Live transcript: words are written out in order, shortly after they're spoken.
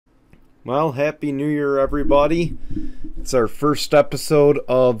Well, Happy New Year, everybody. It's our first episode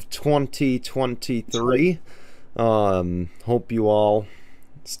of 2023. Hope you all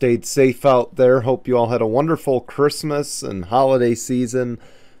stayed safe out there. Hope you all had a wonderful Christmas and holiday season.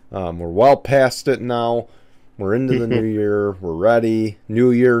 We're well past it now. We're into the new year. We're ready.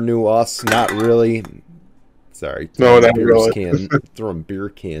 New year, new us. Not really. Sorry. No, not really. Throwing beer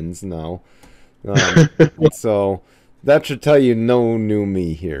cans now. So that should tell you no new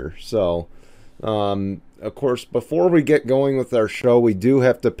me here. So, of course, before we get going with our show, we do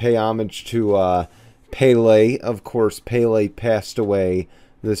have to pay homage to Pele. Of course, Pele passed away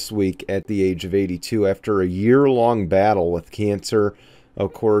this week at the age of 82 after a year-long battle with cancer.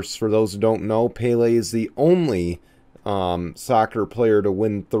 Of course, for those who don't know, Pele is the only soccer player to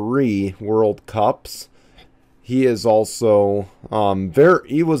win 3 World Cups. He is also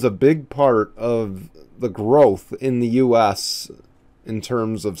he was a big part of the growth in the U.S. in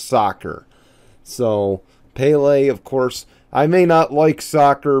terms of soccer. So Pele, of course, I may not like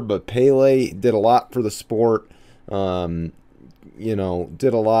soccer, but Pele did a lot for the sport. Did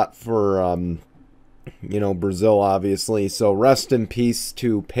a lot for Brazil, obviously. So rest in peace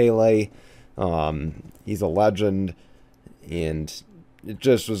to Pele. He's a legend, and it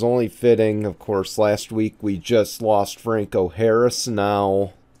just was only fitting. Of course, last week we just lost Franco Harris.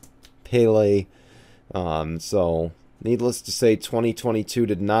 Now Pele. So needless to say, 2022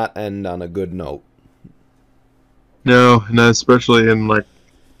 did not end on a good note. No, and especially in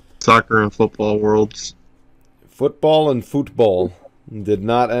soccer and football worlds. Football and football did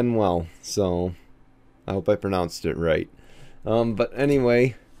not end well. So I hope I pronounced it right. But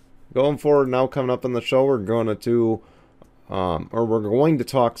anyway, going forward now, coming up on the show, we're going to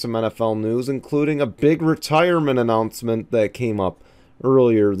talk some NFL news, including a big retirement announcement that came up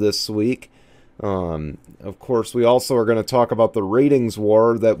earlier this week. Of course, we also are going to talk about the ratings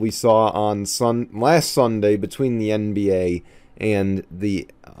war that we saw on last Sunday between the NBA and the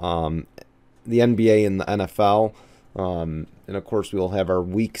NBA and the NFL. And of course, we will have our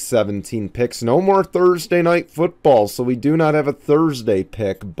Week 17 picks. No more Thursday night football, so we do not have a Thursday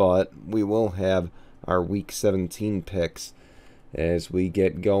pick, but we will have our Week 17 picks as we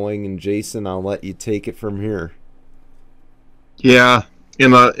get going. And Jason, I'll let you take it from here. Yeah,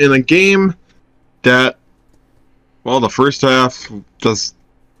 in a game that, well, the first half just,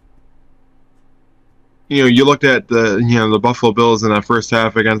 you looked at the Buffalo Bills in that first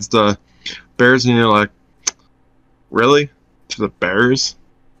half against the Bears, and you're like, really? To the Bears?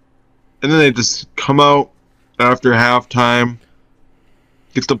 And then they just come out after halftime,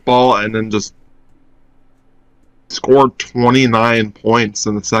 get the ball, and then just scored 29 points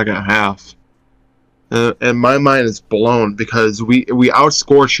in the second half. And my mind is blown because we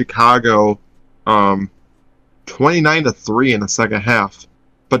outscored Chicago 29-3 in the second half,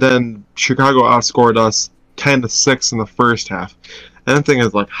 but then Chicago outscored us 10-6 in the first half. And the thing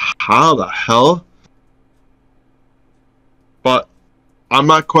is, how the hell? But I'm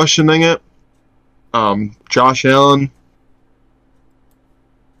not questioning it. Josh Allen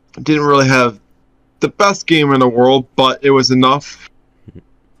didn't really have the best game in the world, but it was enough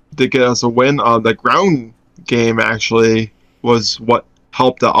to get us a win. The ground game actually was what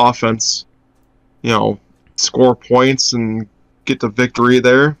helped the offense, score points and get the victory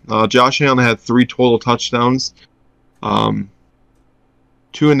there. Josh Allen had 3 total touchdowns, 2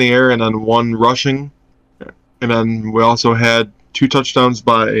 in the air and then 1 rushing. And then we also had 2 touchdowns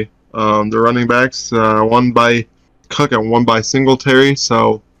by the running backs, 1 by Cook and 1 by Singletary.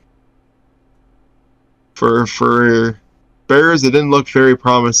 So for Bears, it didn't look very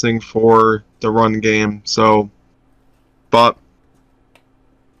promising for the run game. So, but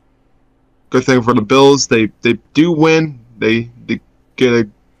good thing for the Bills, they do win. They get a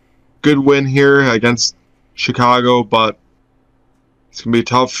good win here against Chicago, but it's going to be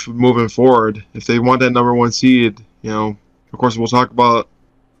tough moving forward. If they want that number 1 seed, of course we'll talk about it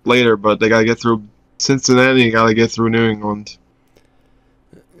later, but they got to get through Cincinnati, got to get through New England.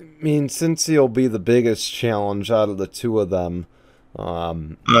 I mean, Cincy will be the biggest challenge out of the 2 of them.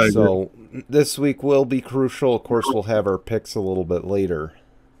 So this week will be crucial. Of course, we'll have our picks a little bit later.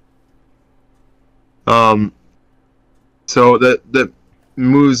 So that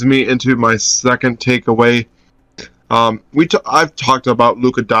moves me into my second takeaway. I've talked about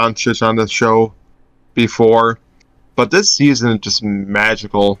Luka Doncic on this show before, but this season is just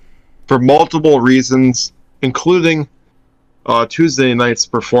magical for multiple reasons, including Tuesday night's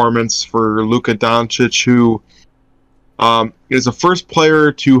performance for Luka Doncic, who is the first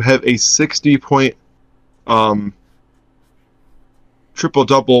player to have a 60-point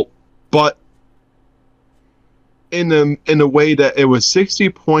triple-double, but in a way that it was 60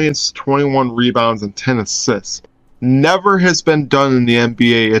 points, 21 rebounds, and 10 assists. Never has been done in the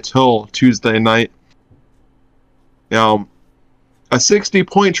NBA until Tuesday night. A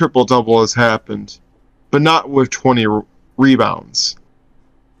 60-point triple-double has happened, but not with 20 rebounds.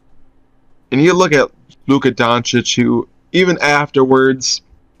 And you look at Luka Doncic, who even afterwards,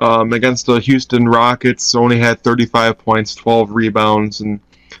 against the Houston Rockets, only had 35 points, 12 rebounds, and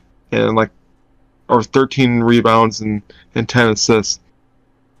 13 rebounds and 10 assists.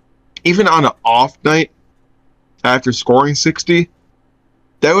 Even on an off night, after scoring 60,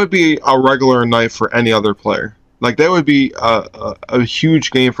 that would be a regular night for any other player. Like, that would be a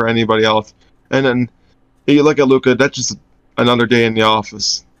huge game for anybody else. And then you look at Luka, that's just another day in the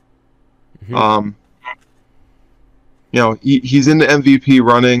office. Mm-hmm. He's in the MVP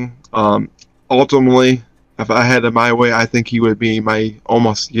running. Ultimately, if I had it my way, I think he would be my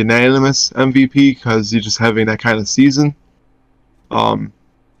almost unanimous MVP because he's just having that kind of season.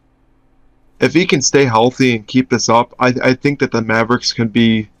 If he can stay healthy and keep this up, I think that the Mavericks can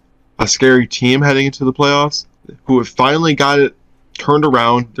be a scary team heading into the playoffs, who have finally got it turned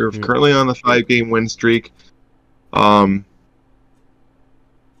around. They're currently on a 5-game win streak.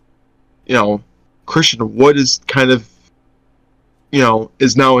 Christian Wood is kind of,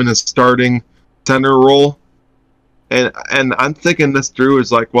 is now in a starting center role. And I'm thinking this through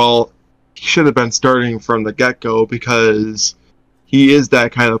is like, well, he should have been starting from the get-go because he is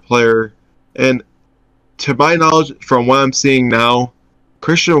that kind of player. And to my knowledge, from what I'm seeing now,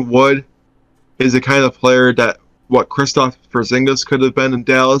 Christian Wood is the kind of player that what Kristaps Porzingis could have been in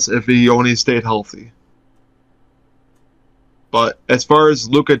Dallas if he only stayed healthy. But as far as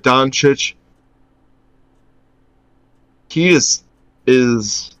Luka Doncic, he is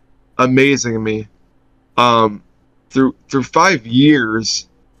amazing to me. Through 5 years,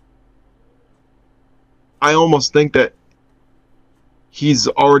 I almost think that he's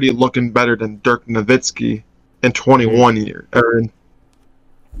already looking better than Dirk Nowitzki in 21 years, or in,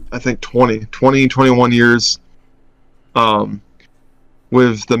 I think 21 years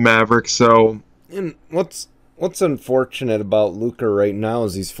with the Mavericks. So, and what's unfortunate about Luka right now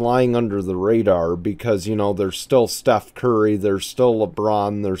is he's flying under the radar because, there's still Steph Curry, there's still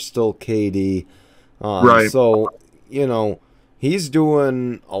LeBron, there's still KD. right. So, he's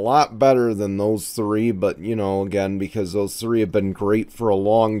doing a lot better than those three, but, again, because those three have been great for a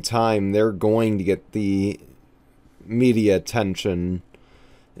long time, they're going to get the media attention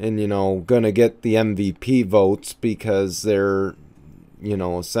and, going to get the MVP votes because they're,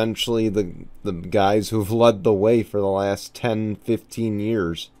 essentially the guys who've led the way for the last 10, 15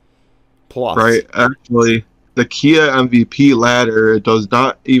 years plus. Right. Actually, the Kia MVP ladder does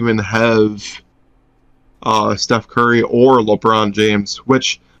not even have Steph Curry or LeBron James,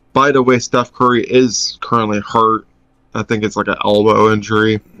 which, by the way, Steph Curry is currently hurt. I think it's like an elbow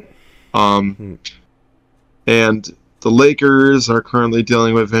injury. And the Lakers are currently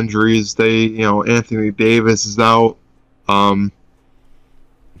dealing with injuries. Anthony Davis is out.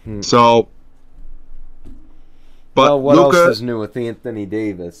 So, but what Luka, else is new with Anthony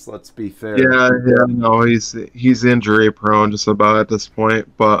Davis? Let's be fair. Yeah, no, he's injury prone just about at this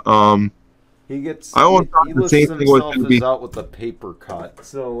point. But he gets. I almost thought he the same thing was going to be out with a paper cut.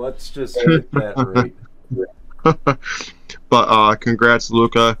 So let's just get that right. But congrats,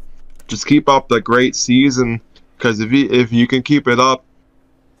 Luka. Just keep up the great season, because if you can keep it up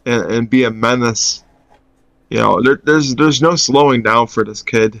and be a menace, there's no slowing down for this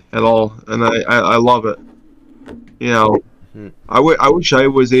kid at all, and I love it. I wish I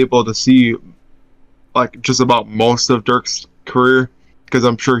was able to see like just about most of Dirk's career, because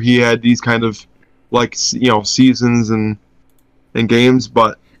I'm sure he had these kind of seasons and games,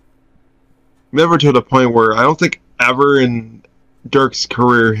 but never to the point where I don't think ever in Dirk's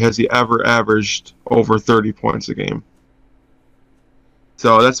career has he ever averaged over 30 points a game.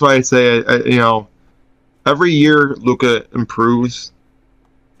 So that's why I say every year Luka improves,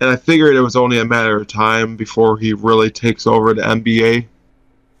 and I figured it was only a matter of time before he really takes over the NBA.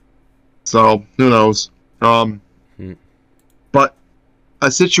 So who knows? But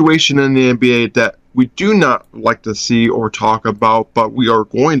a situation in the NBA that we do not like to see or talk about, but we are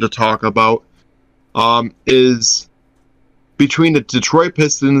going to talk about, is between the Detroit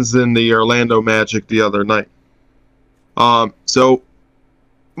Pistons and the Orlando Magic the other night. So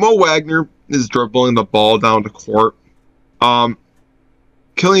Mo Wagner is dribbling the ball down the court.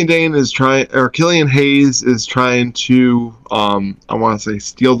 Killian Hayes is trying to, I want to say,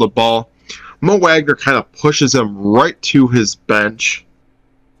 steal the ball. Mo Wagner kind of pushes him right to his bench,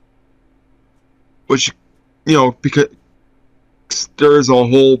 which, because there's a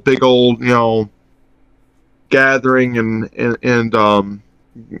whole big old, gathering and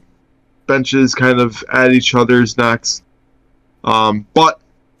benches kind of at each other's necks. But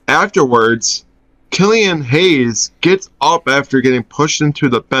afterwards, Killian Hayes gets up after getting pushed into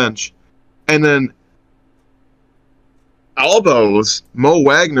the bench and then elbows Mo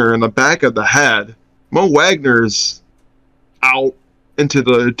Wagner in the back of the head. Mo Wagner's out into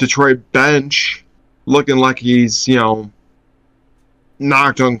the Detroit bench looking like he's,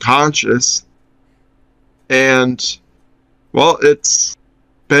 knocked unconscious. And, well, it's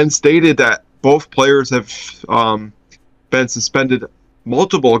been stated that both players have been suspended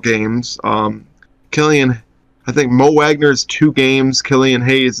multiple games. I think Mo Wagner's 2 games, Killian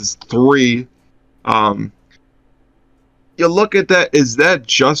Hayes is 3. You look at that, is that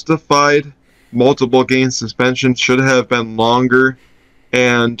justified? Multiple game suspension should have been longer.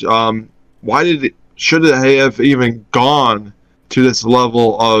 And should it have even gone to this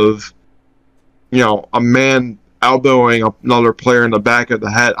level of, a man elbowing another player in the back of the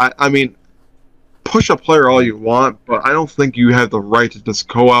head? I mean, push a player all you want, but I don't think you have the right to just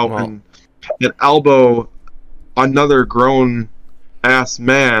go out and elbow another grown-ass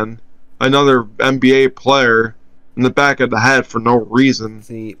man, another NBA player, in the back of the head for no reason.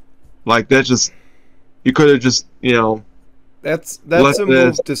 See, like, that just... You could have just, That's a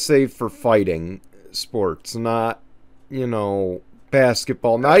move to save for fighting sports, not,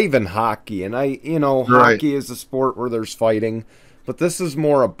 basketball, not even hockey. And hockey is a sport where there's fighting, but this is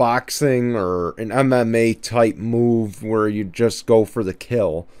more a boxing or an MMA type move where you just go for the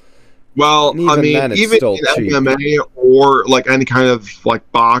kill. Well, even in MMA or like any kind of like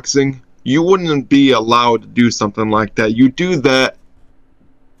boxing, you wouldn't be allowed to do something like that. You do that,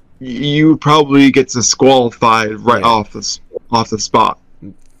 you probably get disqualified off the spot.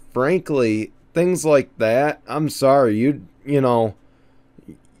 Frankly, things like that, I'm sorry, you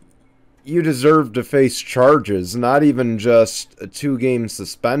deserve to face charges, not even just a 2-game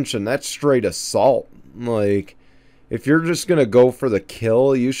suspension. That's straight assault. Like, if you're just going to go for the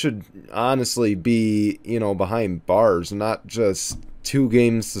kill, you should honestly be, behind bars, not just 2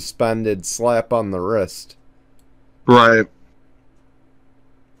 games suspended, slap on the wrist. Right.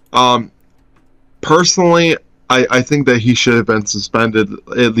 Personally, I think that he should have been suspended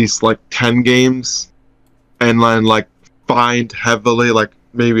at least like 10 games and then like fined heavily, like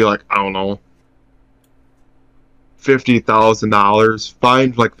maybe like, I don't know, $50,000,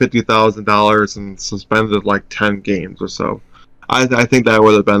 fined like $50,000 and suspended like 10 games or so. I think that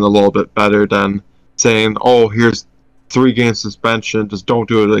would have been a little bit better than saying, oh, here's 3-game suspension, just don't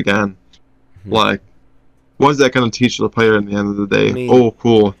do it again. Mm-hmm. Like, what is that going to teach the player in the end of the day? Oh,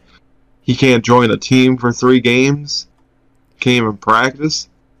 cool. He can't join a team for 3 games, can't even practice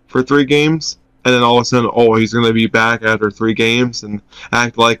for 3 games, and then all of a sudden, oh, he's going to be back after 3 games and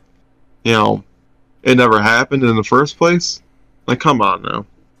act like, it never happened in the first place? Like, come on now.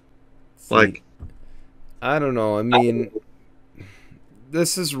 Like, I don't know. I mean,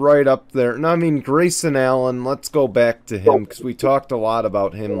 this is right up there. No, I mean, Grayson Allen, let's go back to him because we talked a lot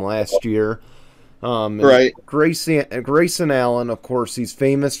about him last year. Right. Grayson Allen, of course, he's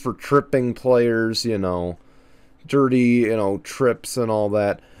famous for tripping players, dirty, trips and all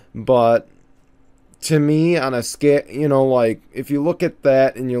that. But to me, on a scale, like, if you look at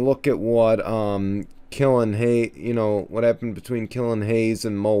that and you look at what Killian Hayes, what happened between Killian Hayes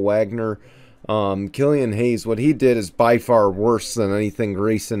and Mo Wagner, Killian Hayes, what he did is by far worse than anything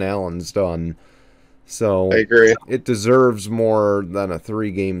Grayson Allen's done. So I agree. It deserves more than a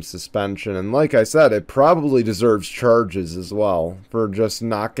 3-game suspension. And like I said, it probably deserves charges as well for just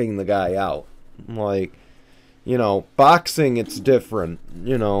knocking the guy out. Like, boxing, it's different.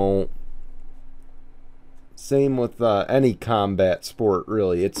 Same with any combat sport,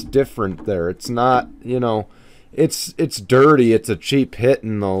 really. It's different there. It's not, it's dirty. It's a cheap hit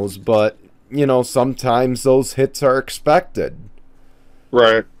in those. But, sometimes those hits are expected.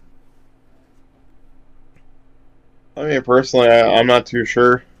 Right. I mean, personally, I'm not too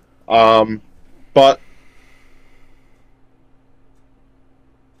sure. But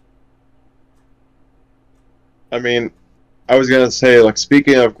I mean, I was gonna say, like,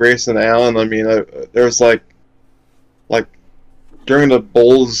 speaking of Grayson Allen, I mean, there's like during the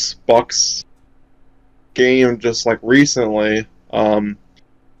Bulls-Bucks game just like recently, he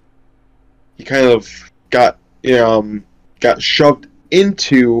kind of got shoved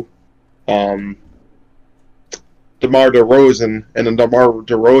into DeMar DeRozan, and then DeMar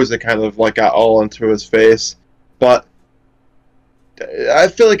DeRozan kind of like got all into his face. But I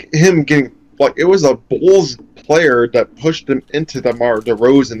feel like him getting, like, it was a Bulls player that pushed him into DeMar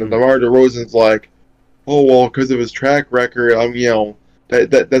DeRozan, and DeMar DeRozan's like, oh, well, because of his track record,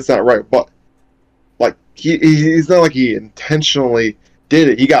 that's not right. But like he's not like he intentionally did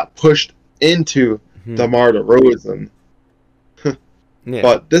it. He got pushed into DeMar DeRozan. Yeah.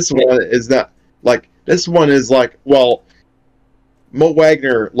 But this one is not like this one is like, well, Mo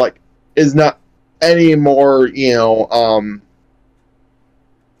Wagner like is not any more,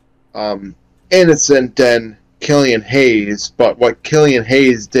 innocent than Killian Hayes, but what Killian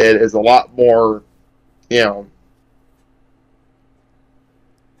Hayes did is a lot more,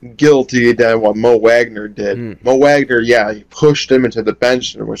 guilty than what Mo Wagner did. Mo Wagner, yeah, he pushed him into the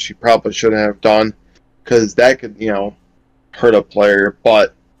bench, which he probably shouldn't have done, because that could, hurt a player.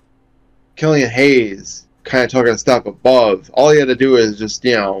 But Killian Hayes kind of took it a step above. All he had to do is just,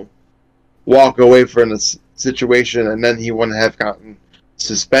 walk away from the situation, and then he wouldn't have gotten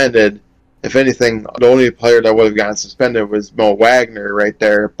suspended. If anything, the only player that would have gotten suspended was Mo Wagner right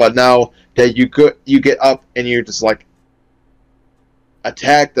there. But now that you get up and you just like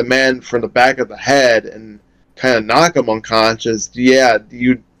attack the man from the back of the head and kind of knock him unconscious, yeah,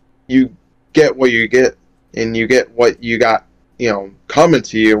 you get what you get, and you get what you got, coming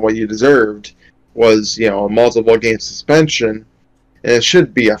to you. What you deserved was, a multiple game suspension, and it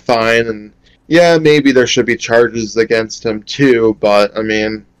should be a fine. And yeah, maybe there should be charges against him too, but I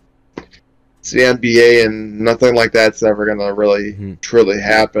mean, it's the NBA, and nothing like that's ever gonna really truly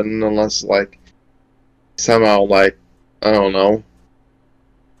happen unless like somehow, like, I don't know,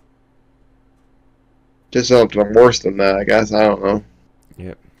 just something worse than that, I guess. I don't know.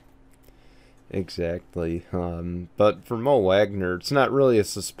 Yep. Exactly. But for Mo Wagner, it's not really a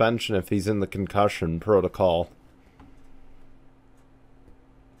suspension if he's in the concussion protocol.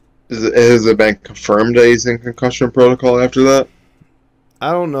 Has it been confirmed that he's in concussion protocol after that?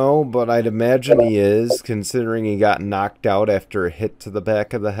 I don't know, but I'd imagine he is, considering he got knocked out after a hit to the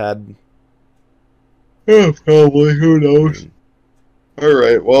back of the head. Yeah, probably. Who knows?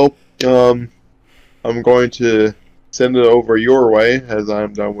 Alright, well, I'm going to send it over your way as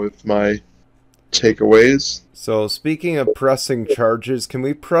I'm done with my takeaways. So, speaking of pressing charges, can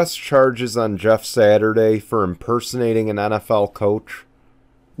we press charges on Jeff Saturday for impersonating an NFL coach?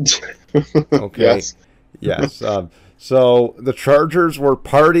 Okay. Yes. So, the Chargers were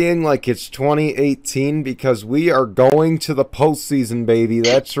partying like it's 2018 because we are going to the postseason, baby.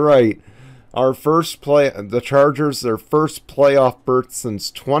 That's right. The Chargers, their first playoff berth since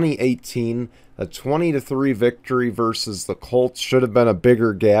 2018. A 20-3 victory versus the Colts. Should have been a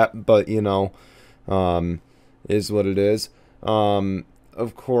bigger gap, but, is what it is.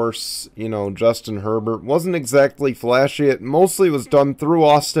 Of course, Justin Herbert wasn't exactly flashy. It mostly was done through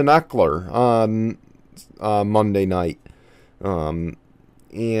Austin Eckler on Monday night. And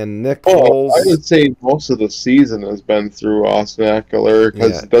Nick Foles, I would say most of the season has been through Austin Eckler,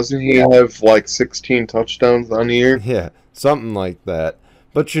 because doesn't he have like 16 touchdowns on the year? Yeah, something like that.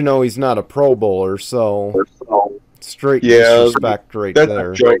 But he's not a Pro Bowler, so straight disrespect right that's there.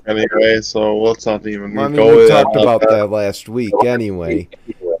 That's a joke anyway, so let's not even go we with talked about that last week anyway.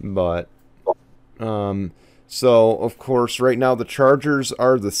 But, so, of course, right now the Chargers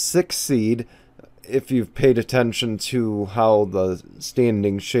are the 6th seed, if you've paid attention to how the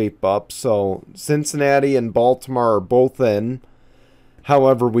standings shape up. So, Cincinnati and Baltimore are both in.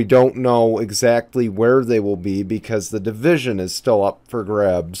 However, we don't know exactly where they will be because the division is still up for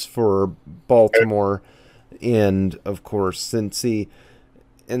grabs for Baltimore and, of course, Cincy.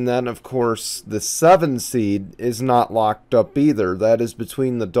 And then, of course, the 7 seed is not locked up either. That is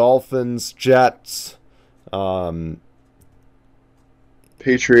between the Dolphins, Jets,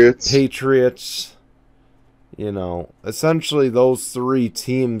 Patriots. Essentially those 3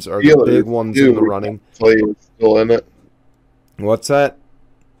 teams are the big ones in the running. Still in it. What's that?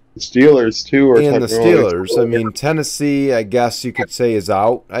 The Steelers, too. And the Steelers. I mean, Tennessee, I guess you could say, is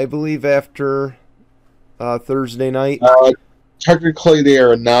out, I believe, after Thursday night. Technically, they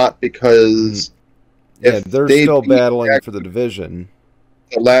are not, because they're still battling for the division.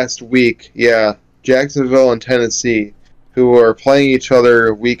 Last week, Jacksonville and Tennessee, who are playing each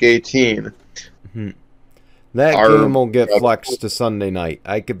other week 18. That game will get flexed to Sunday night.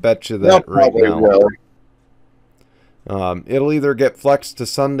 I could bet you that right now. Will. It'll either get flexed to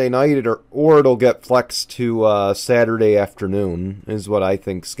Sunday night or it'll get flexed to Saturday afternoon, is what I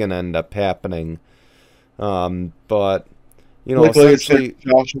think's going to end up happening. But, essentially,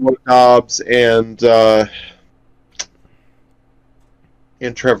 Joshua Dobbs and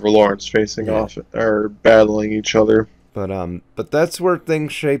Trevor Lawrence facing off are battling each other. But that's where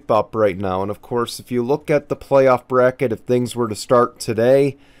things shape up right now. And of course, if you look at the playoff bracket, if things were to start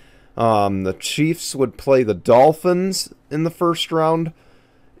today, the Chiefs would play the Dolphins in the first round,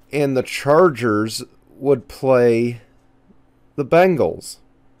 and the Chargers would play the Bengals.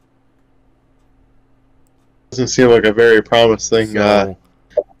 doesn't seem like a very promising So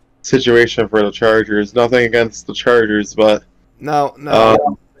situation for the Chargers. Nothing against the Chargers, but now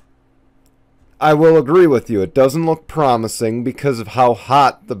I will agree with you. It doesn't look promising because of how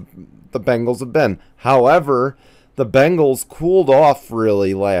hot the Bengals have been. However, the Bengals cooled off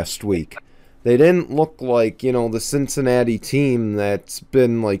really last week. They didn't look like, you know, the Cincinnati team that's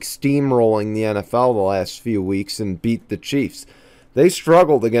been like steamrolling the NFL the last few weeks and beat the Chiefs. They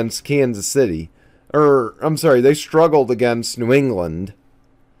struggled against Kansas City. They struggled against New England.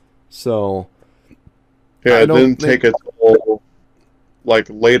 So yeah, it didn't take a toll like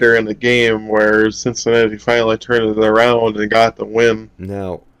later in the game where Cincinnati finally turned it around and got the win.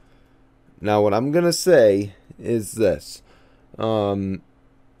 Now what I'm going to say is this. The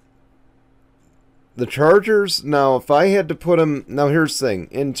Chargers, now if I had to put them, now here's the thing,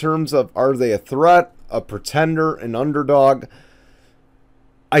 in terms of are they a threat, a pretender, an underdog,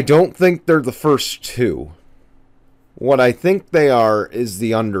 I don't think they're the first two. What I think they are is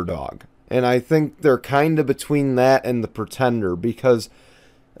the underdog. And I think they're kind of between that and the pretender because,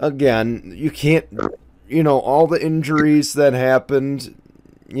 again, you can't, you know, all the injuries that happened,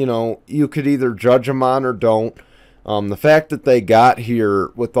 you know, you could either judge them on or don't. The fact that they got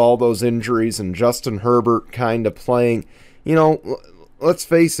here with all those injuries and Justin Herbert kind of playing, you know, let's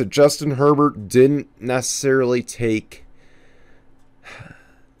face it, Justin Herbert didn't necessarily take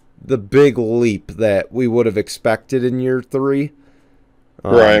the big leap that we would have expected in year 3.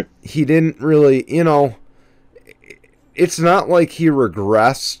 Right. He didn't really, you know, it's not like he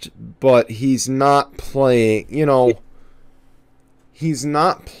regressed, but he's not playing, you know,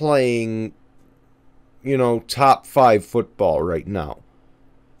 top 5 football right now.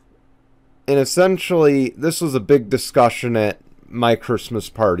 And essentially, this was a big discussion at my Christmas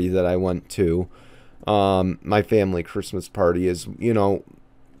party that I went to. My family Christmas party is, you know,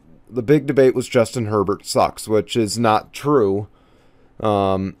 the big debate was Justin Herbert sucks, which is not true.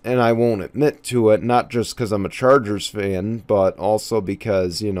 And I won't admit to it, not just because I'm a Chargers fan, but also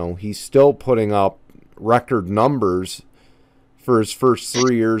because, you know, he's still putting up record numbers for his first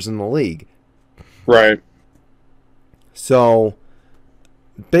 3 years in the league. Right. So,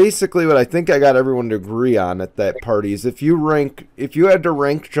 basically what I think I got everyone to agree on at that party is if you had to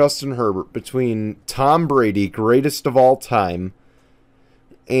rank Justin Herbert between Tom Brady, greatest of all time,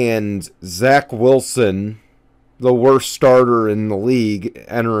 and Zach Wilson, the worst starter in the league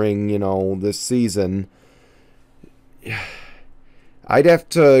entering, you know, this season, I'd have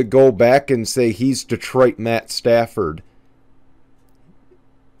to go back and say he's Detroit Matt Stafford.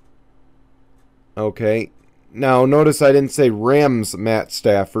 Okay. Now, notice I didn't say Rams Matt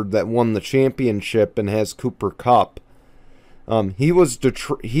Stafford that won the championship and has Cooper Kupp. He's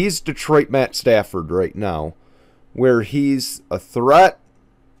Detroit Matt Stafford right now, where he's a threat.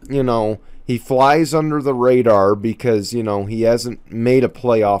 You know, he flies under the radar because, you know, he hasn't made a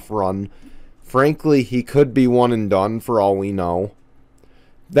playoff run. Frankly, he could be one and done for all we know.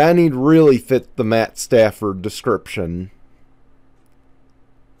 Then he'd really fit the Matt Stafford description.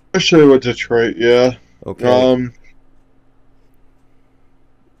 Especially with Detroit, yeah. Okay.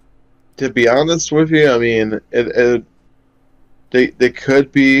 To be honest with you, I mean, they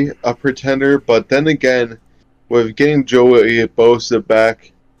could be a pretender, but then again, with getting Joey Bosa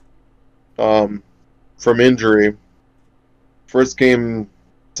back from injury, first game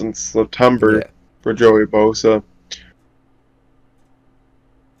since September for Joey Bosa.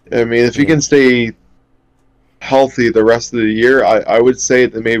 I mean, if he can stay healthy the rest of the year, I would say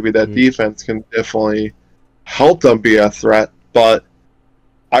that maybe that defense can definitely help them be a threat, but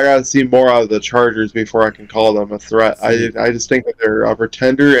I gotta see more out of the Chargers before I can call them a threat. I just think that they're a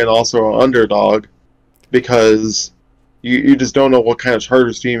pretender and also an underdog because you just don't know what kind of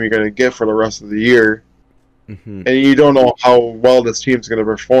Chargers team you're going to get for the rest of the year. And you don't know how well this team's going to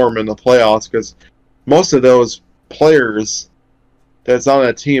perform in the playoffs because most of those players that's on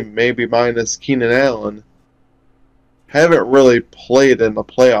that team, maybe minus Keenan Allen, haven't really played in the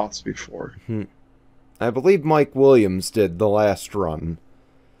playoffs before. I believe Mike Williams did the last run.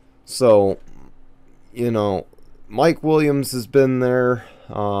 So, you know, Mike Williams has been there.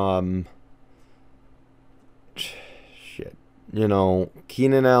 You know,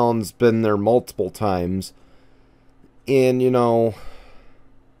 Keenan Allen's been there multiple times. And, you know,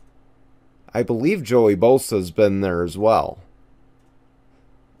 I believe Joey Bosa's been there as well.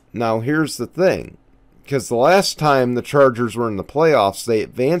 Now, here's the thing. Because the last time the Chargers were in the playoffs, they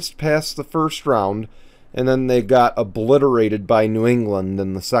advanced past the first round, and then they got obliterated by New England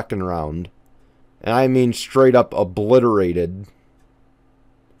in the second round. And I mean straight up obliterated.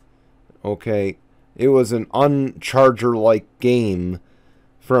 Okay. It was an un-Charger-like game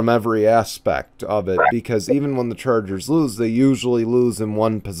from every aspect of it, because even when the Chargers lose, they usually lose in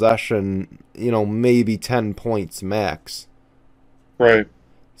one possession, maybe 10 points max. Right.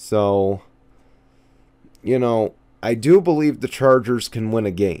 So, I do believe the Chargers can win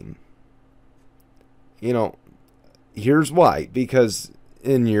a game. Here's why. Because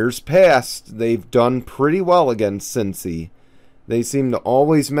in years past, they've done pretty well against Cincy. They seem to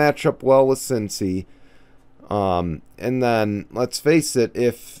always match up well with Cincy. And then, let's face it,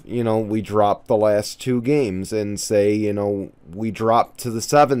 if, we drop the last 2 games and say, we drop to the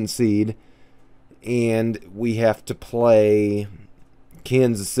 7 seed and we have to play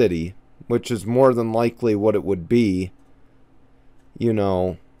Kansas City, which is more than likely what it would be,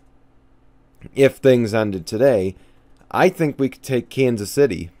 if things ended today, I think we could take Kansas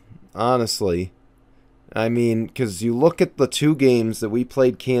City, honestly. I mean, because you look at the 2 games that we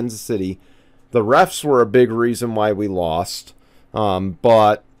played Kansas City, the refs were a big reason why we lost,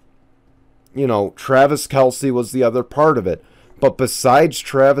 but, Travis Kelce was the other part of it. But besides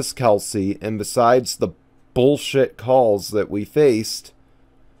Travis Kelce and besides the bullshit calls that we faced,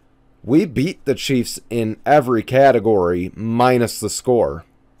 we beat the Chiefs in every category minus the score.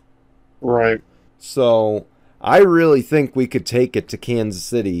 Right. So I really think we could take it to Kansas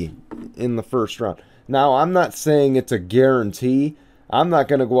City in the first round. Now, I'm not saying it's a guarantee. I'm not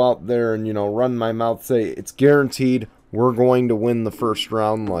going to go out there and, run my mouth, say it's guaranteed we're going to win the first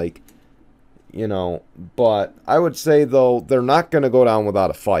round, but I would say, though, they're not going to go down without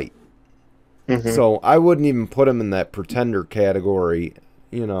a fight. Mm-hmm. So I wouldn't even put them in that pretender category,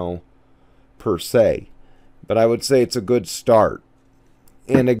 per se. But I would say it's a good start.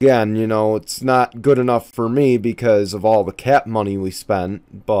 And again, it's not good enough for me because of all the cap money we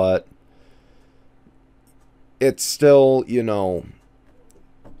spent, but it's still,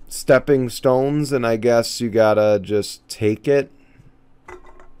 stepping stones, and I guess you gotta just take it.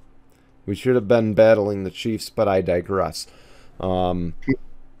 We should have been battling the Chiefs, but I digress.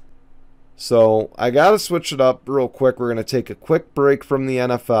 So I gotta switch it up real quick. We're gonna take a quick break from the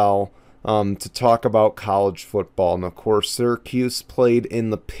NFL to talk about college football, and of course, Syracuse played in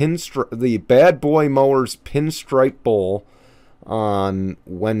the Bad Boy Mowers Pinstripe Bowl on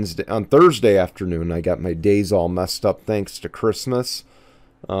Thursday afternoon. I got my days all messed up thanks to Christmas.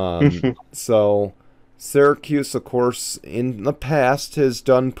 So Syracuse, of course, in the past has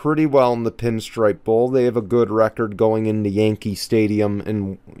done pretty well in the Pinstripe Bowl. They have a good record going into Yankee Stadium,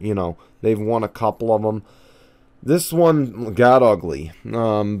 and, they've won a couple of them. This one got ugly,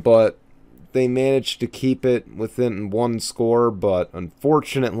 but they managed to keep it within 1 score, but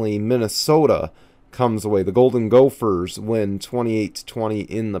unfortunately, Minnesota comes away. The Golden Gophers win 28-20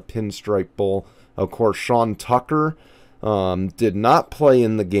 in the Pinstripe Bowl. Of course, Sean Tucker did not play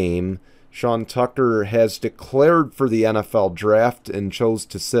in the game. Sean Tucker has declared for the NFL draft and chose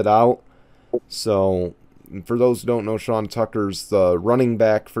to sit out. So, for those who don't know, Sean Tucker's the running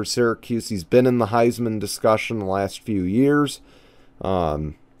back for Syracuse. He's been in the Heisman discussion the last few years.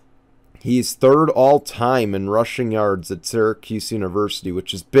 He's 3rd all-time in rushing yards at Syracuse University,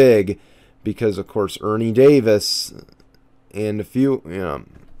 which is big because, of course, Ernie Davis and a few,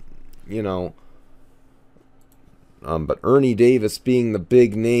 but Ernie Davis being the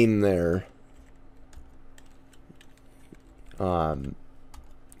big name there. And,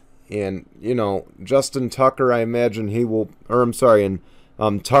 Justin Tucker, I imagine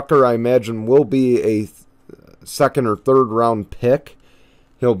Tucker, I imagine, will be a 2nd or 3rd round pick.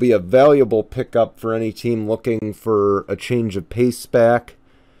 He'll be a valuable pickup for any team looking for a change of pace back.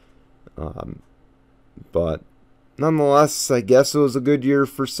 But nonetheless, I guess it was a good year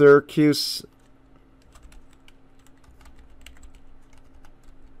for Syracuse.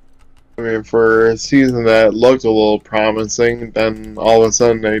 I mean, for a season that looked a little promising, then all of a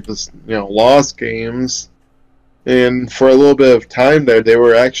sudden they just, lost games. And for a little bit of time there, they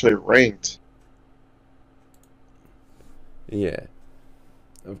were actually ranked. Yeah.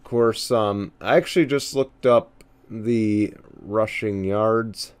 Of course, I actually just looked up the rushing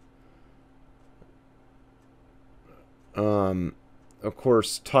yards. Of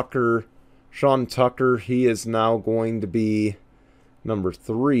course, Sean Tucker, he is now going to be number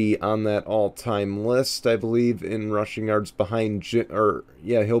 3 on that all-time list, I believe, in rushing yards behind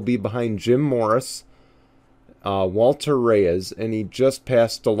he'll be behind Jim Morris, Walter Reyes, and he just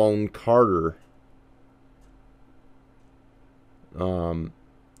passed Delone Carter.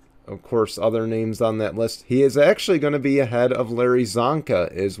 Of course, other names on that list. He is actually going to be ahead of Larry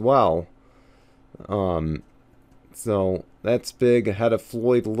Zonka as well. So that's big, ahead of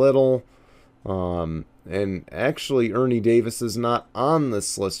Floyd Little. And actually, Ernie Davis is not on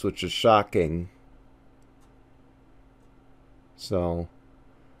this list, which is shocking. So,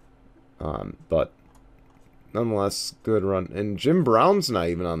 But nonetheless, good run. And Jim Brown's not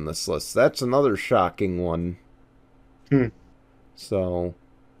even on this list. That's another shocking one. So,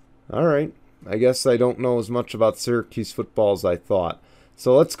 all right. I guess I don't know as much about Syracuse football as I thought.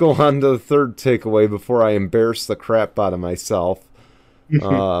 So let's go on to the third takeaway before I embarrass the crap out of myself.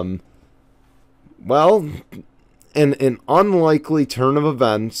 Well, in an unlikely turn of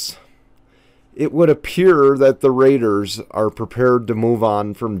events, it would appear that the Raiders are prepared to move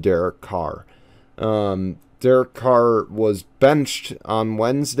on from Derek Carr. Derek Carr was benched on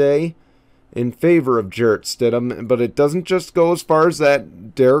Wednesday in favor of Jarrett Stidham, but it doesn't just go as far as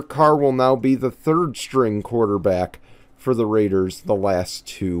that. Derek Carr will now be the third-string quarterback for the Raiders the last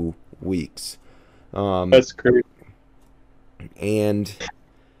 2 weeks. That's great. And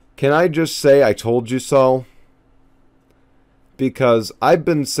can I just say I told you so? Because I've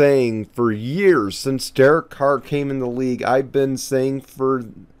been saying for years, since Derek Carr came in the league, I've been saying for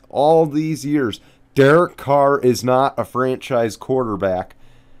all these years, Derek Carr is not a franchise quarterback.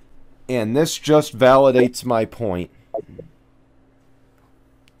 And this just validates my point.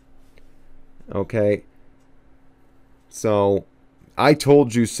 Okay. So, I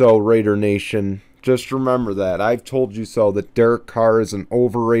told you so, Raider Nation. Just remember that. I've told you so, that Derek Carr is an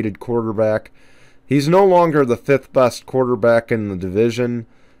overrated quarterback. He's no longer the 5th best quarterback in the division.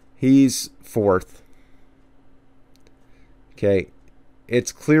 He's 4th. Okay.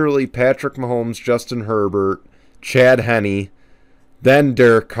 It's clearly Patrick Mahomes, Justin Herbert, Chad Henne, then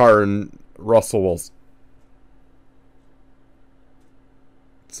Derek Carr and Russell Wilson.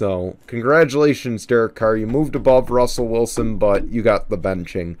 So, congratulations, Derek Carr. You moved above Russell Wilson, but you got the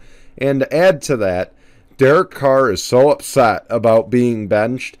benching. And to add to that, Derek Carr is so upset about being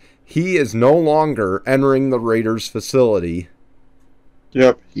benched, he is no longer entering the Raiders facility.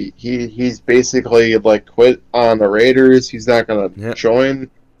 Yep, he's basically like quit on the Raiders. He's not going to join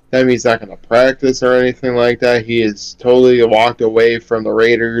them. He's not going to practice or anything like that. He is totally walked away from the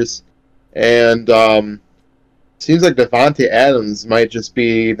Raiders. And seems like Devontae Adams might just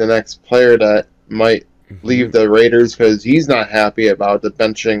be the next player that might leave the Raiders because he's not happy about the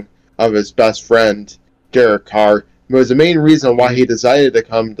benching of his best friend, Derek Carr. It was the main reason why he decided to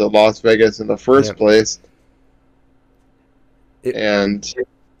come to Las Vegas in the first place. It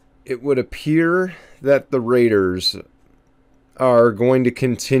would appear that the Raiders are going to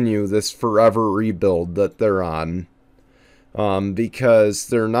continue this forever rebuild that they're on. Because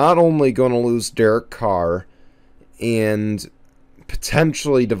they're not only going to lose Derek Carr and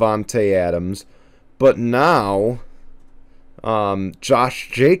potentially Devontae Adams, but now Josh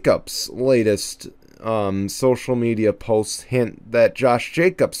Jacobs' latest social media posts hint that Josh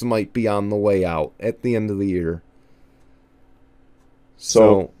Jacobs might be on the way out at the end of the year.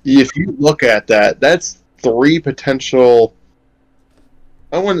 So if you look at that, that's 3 potential.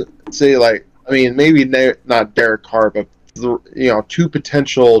 I wouldn't say maybe not Derek Carr, but 2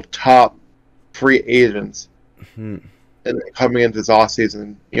 potential top free agents and coming into this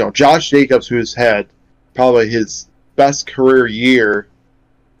offseason. Josh Jacobs, who's had probably his best career year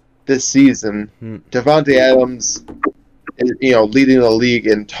this season. Devontae Adams, leading the league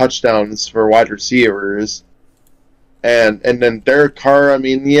in touchdowns for wide receivers. And then Derek Carr,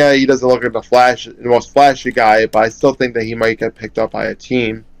 he doesn't look like the most flashy guy, but I still think that he might get picked up by a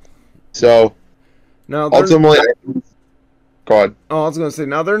team. So, now ultimately, go ahead. Oh, I was going to say,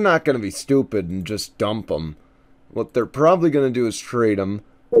 now they're not going to be stupid and just dump him. What they're probably going to do is trade him.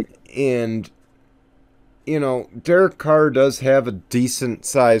 And, Derek Carr does have a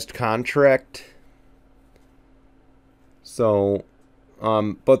decent-sized contract. So,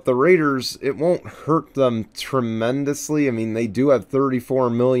 but the Raiders, it won't hurt them tremendously. They do have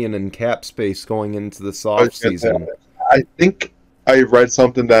 $34 million in cap space going into this offseason. I think I read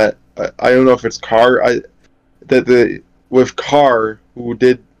something that I don't know if it's Carr. With Carr, who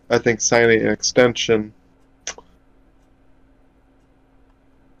did I think sign an extension.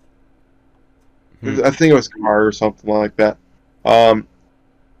 I think it was Carr or something like that.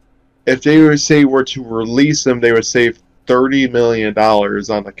 If they were to release him, they would save $30 million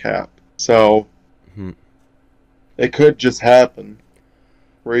on the cap. So it could just happen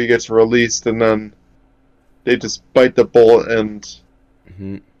where he gets released and then they just bite the bullet and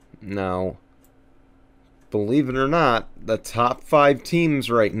Now, believe it or not, the top 5 teams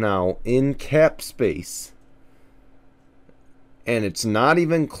right now in cap space, and it's not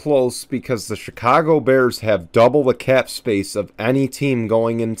even close because the Chicago Bears have double the cap space of any team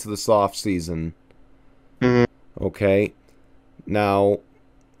going into this offseason. Okay? Now,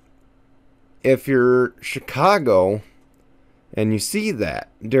 if you're Chicago and you see that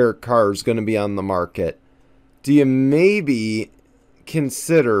Derek Carr is going to be on the market, do you maybe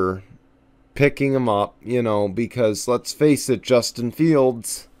consider picking him up, because let's face it, Justin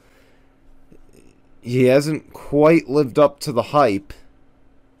Fields, he hasn't quite lived up to the hype.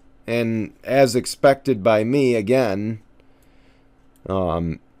 And as expected by me, again,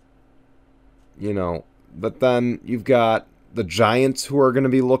 but then you've got the Giants who are going to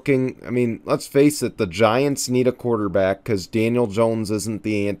be looking. I mean, let's face it, the Giants need a quarterback because Daniel Jones isn't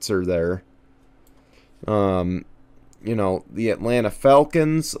the answer there. The Atlanta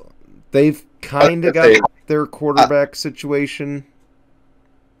Falcons, they've kind of got their quarterback situation.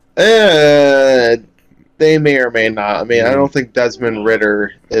 They may or may not. I mean, I don't think Desmond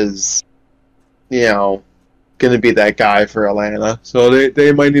Ridder is, going to be that guy for Atlanta. So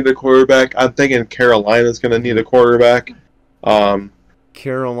they might need a quarterback. I'm thinking Carolina's going to need a quarterback.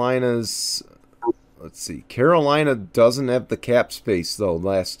 Carolina doesn't have the cap space, though,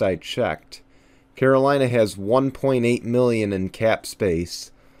 last I checked. Carolina has $1.8 million in cap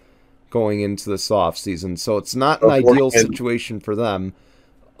space going into this offseason, so it's not an ideal situation for them.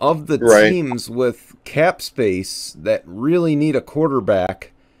 Of the teams with cap space that really need a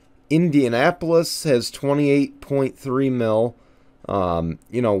quarterback, Indianapolis has $28.3 million.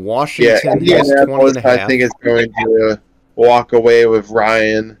 Washington has 20.5. I think is going to walk away with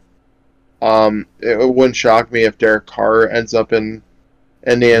Ryan. It wouldn't shock me if Derek Carr ends up in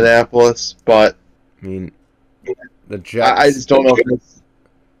Indianapolis, but I mean, the Jets. I just don't know if it's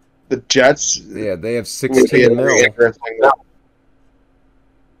the Jets. Yeah, they have 16 million.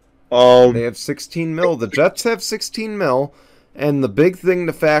 They have 16 mil. The Jets have 16 mil, and the big thing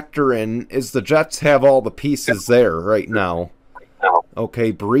to factor in is the Jets have all the pieces there right now.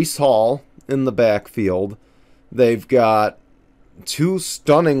 Okay, Breece Hall in the backfield. They've got 2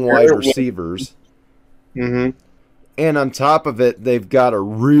 stunning wide receivers. Mm-hmm. And on top of it, they've got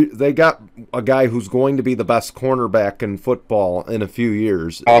they got a guy who's going to be the best cornerback in football in a few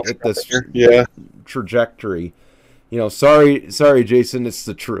years at this trajectory. Sorry, Jason, it's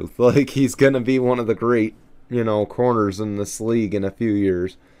the truth. Like, he's going to be one of the great, corners in this league in a few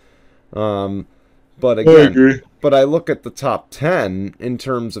years. But again, I look at the top 10 in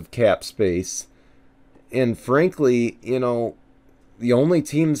terms of cap space, and frankly, the only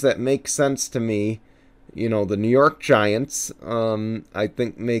teams that make sense to me, the New York Giants, I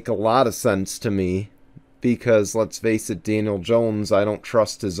think make a lot of sense to me because, let's face it, Daniel Jones, I don't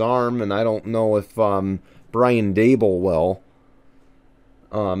trust his arm, and I don't know if Brian Dable will.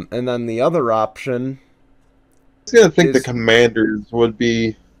 And then the other option, I was going to think the Commanders would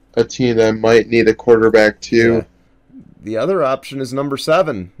be a team that might need a quarterback too. Yeah. The other option is number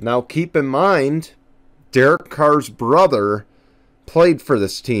 7. Now keep in mind, Derek Carr's brother played for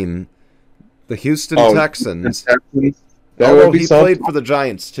this team, the Houston Texans. Although he played for the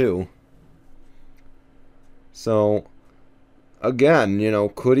Giants too. So, again,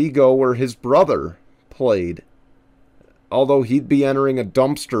 could he go where his brother played? Although he'd be entering a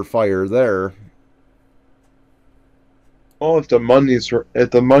dumpster fire there. Well, if the money's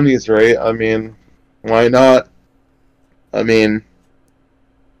right, I mean, why not? I mean,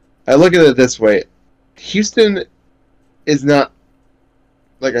 I look at it this way: Houston is not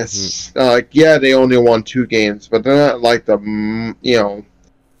like they only won 2 games, but they're not like the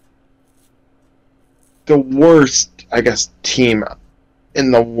worst, I guess, team in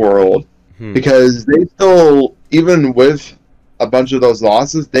the world. Because they still, even with a bunch of those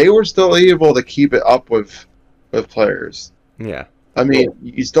losses, they were still able to keep it up with players. Yeah. I mean,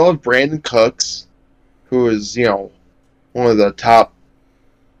 you still have Brandon Cooks, who is, one of the top,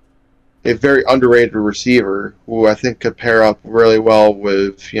 a very underrated receiver, who I think could pair up really well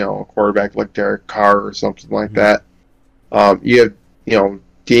with, a quarterback like Derek Carr or something like that. You have,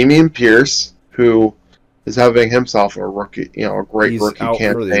 Dameon Pierce, who is having himself a rookie, a great He's rookie out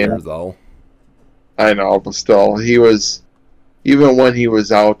campaign. for the year, though. I know, but still, he was, even when he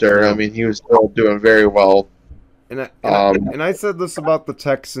was out there, I mean, he was still doing very well. And I said this about the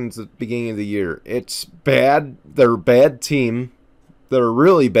Texans at the beginning of the year. It's bad. They're a bad team. They're a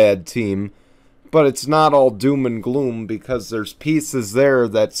really bad team. But it's not all doom and gloom because there's pieces there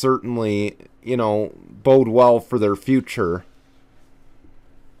that certainly, bode well for their future.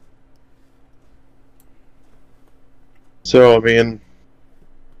 So, I mean,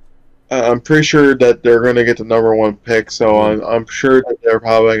 I'm pretty sure that they're going to get the number 1 pick, so I'm sure that they're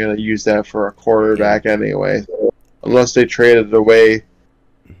probably going to use that for a quarterback anyway, unless they trade it away.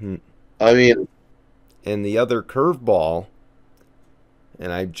 Mm-hmm. I mean... And the other curveball,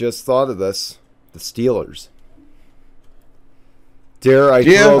 and I just thought of this, the Steelers. Dare I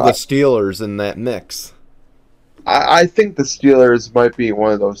throw the Steelers in that mix? I think the Steelers might be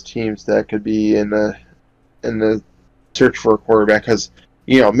one of those teams that could be in the search for a quarterback, because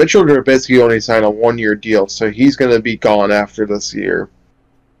Mitchell Trubisky only signed a 1-year deal, so he's going to be gone after this year.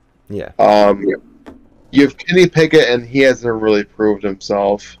 Yeah. You have Kenny Pickett, and he hasn't really proved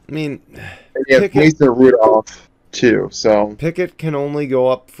himself. I mean, and you have Mason Rudolph, too, so... Pickett can only go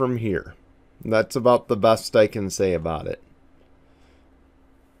up from here. That's about the best I can say about it.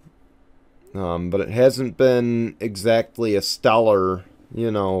 But it hasn't been exactly a stellar,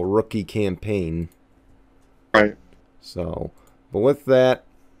 rookie campaign. Right. So, but with that,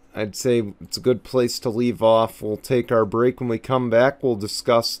 I'd say it's a good place to leave off. We'll take our break. When we come back, we'll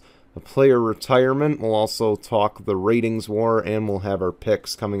discuss a player retirement. We'll also talk the ratings war, and we'll have our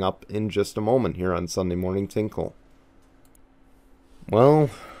picks coming up in just a moment here on Sunday Morning Tinkle. Well,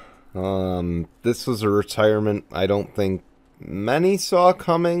 this was a retirement I don't think many saw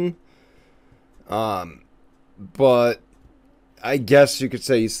coming. But I guess you could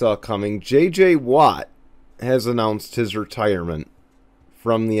say you saw coming. J.J. Watt has announced his retirement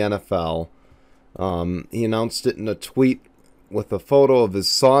from the NFL. He announced it in a tweet with a photo of his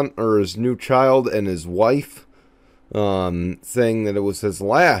son, or his new child, and his wife, saying that it was his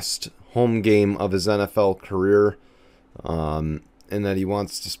last home game of his NFL career, and that he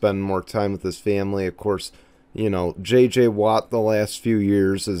wants to spend more time with his family. Of course, J.J. Watt the last few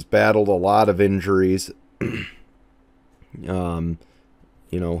years has battled a lot of injuries.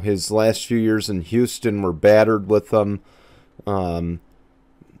 His last few years in Houston were battered with them. And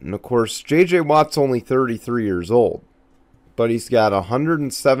of course, J.J. Watt's only 33 years old, but he's got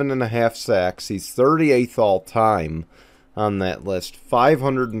 107.5 sacks. He's 38th all-time on that list,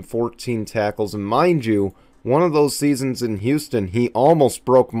 514 tackles. And mind you, one of those seasons in Houston, he almost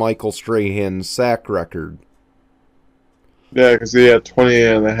broke Michael Strahan's sack record. Yeah, because he had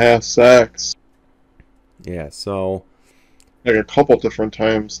 20.5 sacks. Yeah, so... like a couple different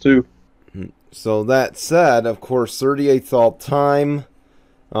times, too. So that said, of course, 38th all-time.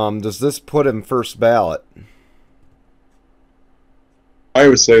 Does this put him first ballot? I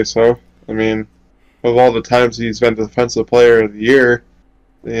would say so. I mean, of all the times he's been Defensive Player of the Year,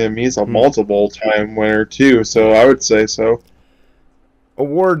 he's a multiple-time winner, too, so I would say so.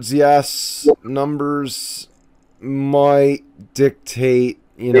 Awards, yes. Numbers might dictate,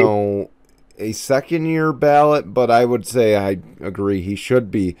 a second-year ballot, but I would say I agree he should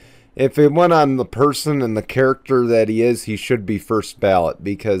be. If it went on the person and the character that he is, he should be first ballot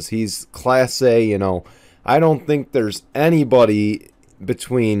because he's Class A, I don't think there's anybody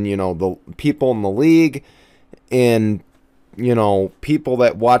between, the people in the league and, people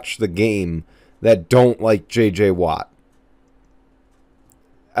that watch the game that don't like J.J. Watt.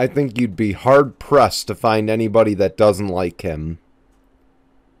 I think you'd be hard-pressed to find anybody that doesn't like him.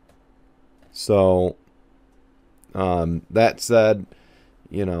 So, that said,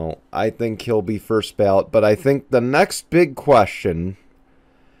 I think he'll be first ballot. But I think the next big question,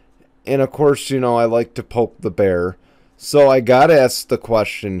 and of course, I like to poke the bear, so I gotta ask the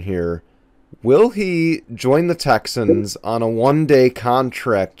question here. Will he join the Texans on a one-day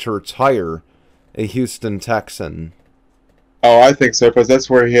contract to retire a Houston Texan? Oh, I think so, because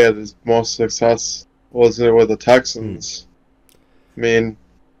that's where he had his most success, was it with the Texans. Yeah,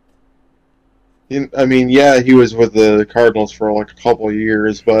 he was with the Cardinals for like a couple of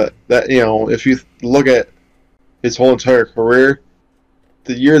years, but that, if you look at his whole entire career,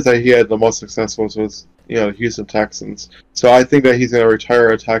 the years that he had the most success was with, the Houston Texans. So I think that he's going to retire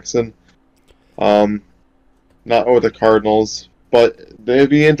a Texan, not with the Cardinals, but it'd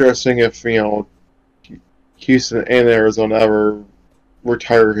be interesting if, Houston and Arizona ever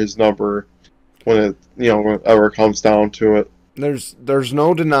retire his number when it ever comes down to it. There's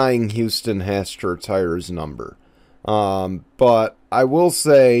no denying Houston has to retire his number. But I will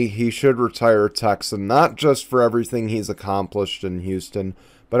say he should retire a Texan, not just for everything he's accomplished in Houston,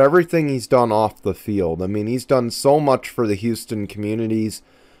 but everything he's done off the field. I mean, he's done so much for the Houston communities.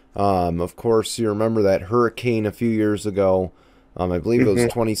 Of course, you remember that hurricane a few years ago. I believe it was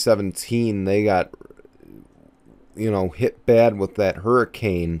 2017. They got, hit bad with that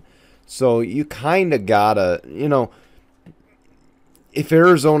hurricane. So you kind of gotta, if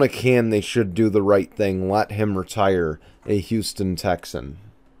Arizona can, they should do the right thing. Let him retire a Houston Texan.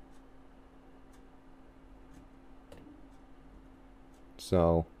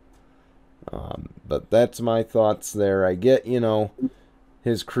 So, but that's my thoughts there. I get,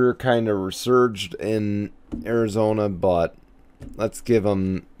 his career kind of resurged in Arizona, but let's give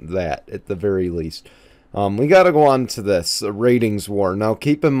him that at the very least. We got to go on to this, a ratings war. Now,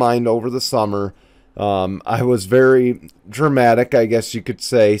 keep in mind, over the summer, I was very dramatic, I guess you could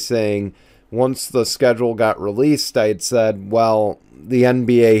say, saying once the schedule got released, I had said, well, the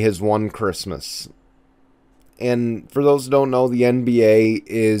NBA has won Christmas. and for those who don't know, the NBA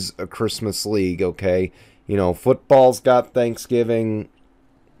is a Christmas league, okay? You know, football's got Thanksgiving,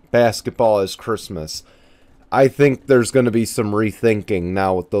 basketball is Christmas. I think there's going to be some rethinking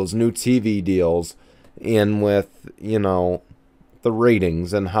now with those new TV deals and with, you know, the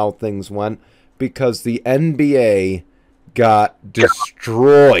ratings and how things went, because the NBA got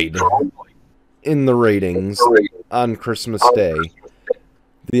destroyed in the ratings on Christmas Day.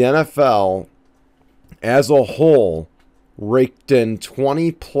 The NFL as a whole raked in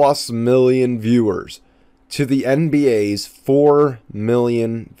 20 plus million viewers to the NBA's 4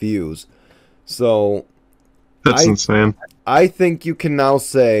 million views. So That's insane. I think you can now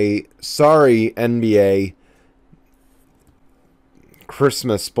say, sorry, NBA,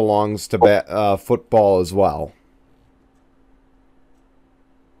 Christmas belongs to football as well.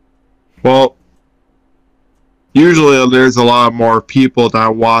 Well, usually there's a lot more people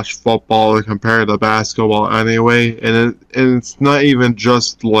that watch football compared to basketball anyway, and it's not even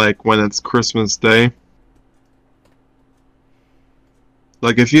just like when it's Christmas Day.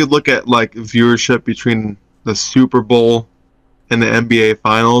 Like if you look at like viewership between the Super Bowl and the NBA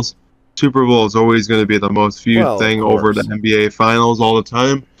Finals, Super Bowl is always going to be the most viewed thing over the NBA Finals all the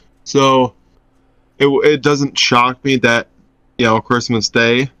time. So it doesn't shock me that, you know, Christmas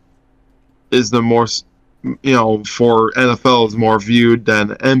Day is the more, you know, for NFL is more viewed than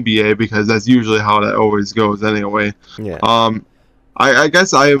NBA, because that's usually how that always goes anyway. Yeah. I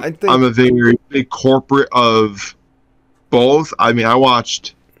guess I'm a very big corporate of both. I mean, I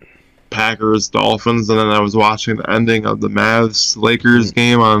watched Packers, Dolphins, and then I was watching the ending of the Mavs Lakers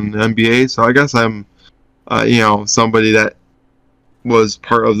game on NBA. So I guess I'm, you know, somebody that was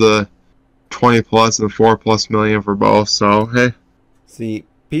part of the 20 plus and 4 plus million for both. So hey, see,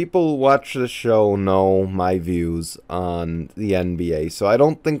 people who watch the show know my views on the NBA, so I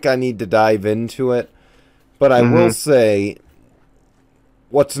don't think I need to dive into it. But I will say,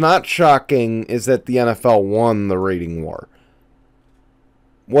 what's not shocking is that the NFL won the rating war.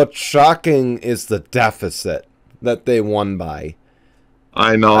 What's shocking is the deficit that they won by.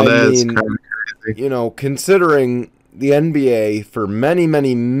 I know, that's kind of crazy. You know, considering the NBA for many,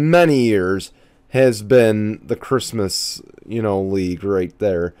 many, many years has been the Christmas, you know, league right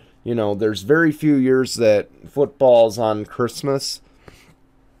there. You know, there's very few years that football's on Christmas.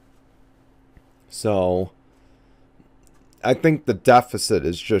 So I think the deficit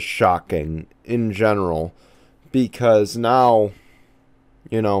is just shocking in general, because now,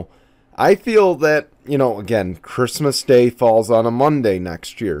 you know, I feel that, you know, again, Christmas Day falls on a Monday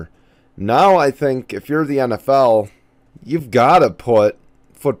next year. Now I think if you're the NFL, you've got to put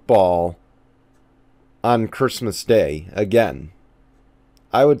football on Christmas Day again.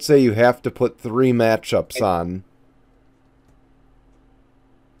 I would say you have to put 3 matchups on.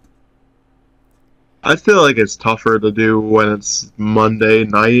 I feel like it's tougher to do when it's Monday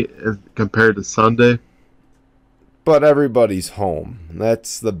night compared to Sunday. But everybody's home.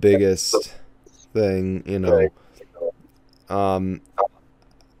 That's the biggest thing, you know. I'm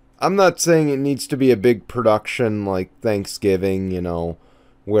not saying it needs to be a big production like Thanksgiving, you know,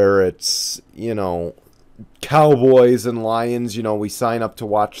 where it's, you know, Cowboys and Lions, you know, we sign up to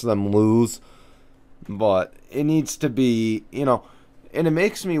watch them lose. But it needs to be, you know, and it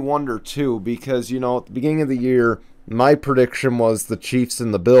makes me wonder too, because, you know, at the beginning of the year, my prediction was the Chiefs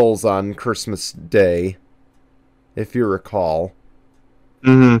and the Bills on Christmas Day, if you recall.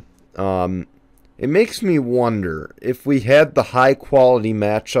 It makes me wonder if we had the high quality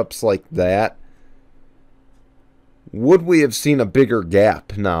matchups like that, would we have seen a bigger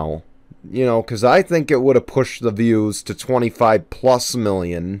gap now? You know, because I think it would have pushed the views to 25 plus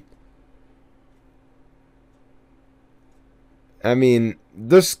million. I mean,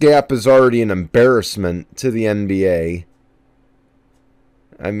 this gap is already an embarrassment to the NBA.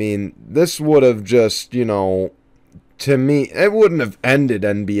 I mean, this would have just, you know, to me, it wouldn't have ended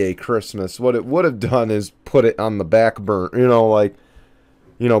NBA Christmas. What it would have done is put it on the back burner, you know, like,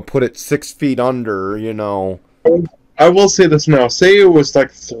 you know, put it 6 feet under, you know. I will say this now. Say it was like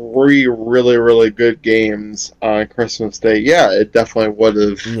 3 really, really good games on Christmas Day. Yeah, it definitely would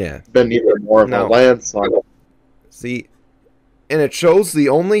have been even more of a landslide. See, and it shows the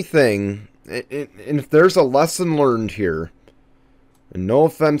only thing, and if there's a lesson learned here, and no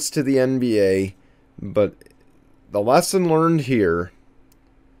offense to the NBA, but the lesson learned here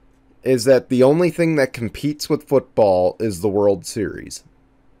is that the only thing that competes with football is the World Series.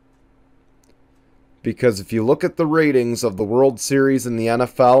 Because if you look at the ratings of the World Series and the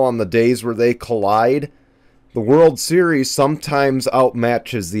NFL on the days where they collide, the World Series sometimes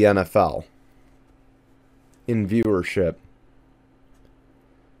outmatches the NFL in viewership.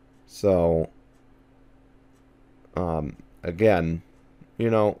 So, Again, you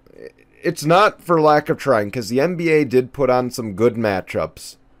know, it's not for lack of trying, because the NBA did put on some good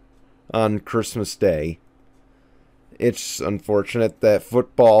matchups on Christmas Day. It's unfortunate that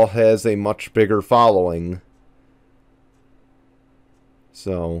football has a much bigger following.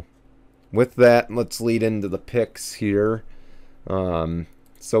 So, with that, let's lead into the picks here.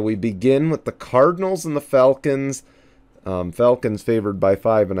 So we begin with the Cardinals and the Falcons. Falcons favored by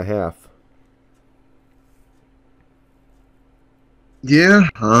 5.5. Yeah.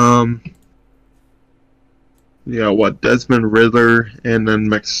 Yeah. What? Desmond Riddler and then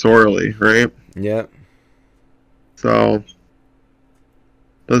McSorley, right? Yeah. So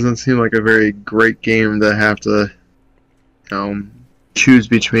doesn't seem like a very great game to have to choose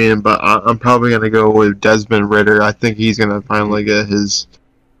between. But I'm probably gonna go with Desmond Ritter. I think he's gonna finally get his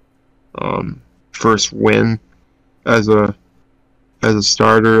first win as a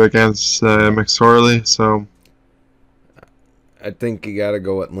starter against McSorley. So I think you got to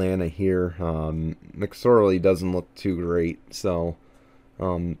go Atlanta here. McSorley doesn't look too great. So,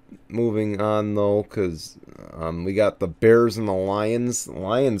 moving on, though, because we got the Bears and the Lions. The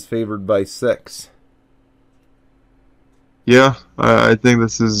Lions favored by 6. yeah, I think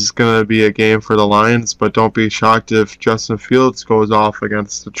this is going to be a game for the Lions, but don't be shocked if Justin Fields goes off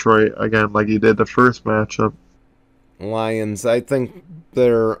against Detroit again like he did the first matchup. Lions, I think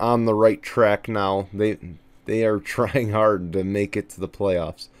they're on the right track now. They are trying hard to make it to the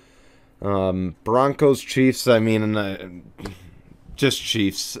playoffs. Broncos, Chiefs, I mean, just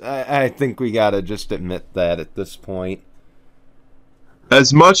Chiefs. I think we got to just admit that at this point.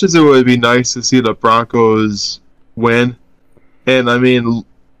 As much as it would be nice to see the Broncos win, and I mean,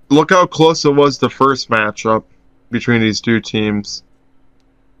 look how close it was the first matchup between these two teams.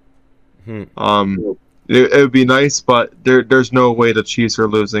 It would be nice, but there's no way the Chiefs are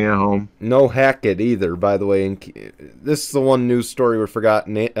losing at home. No Hackett either, by the way. And this is the one news story we forgot.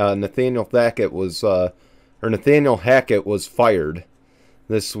 Nathaniel Hackett was fired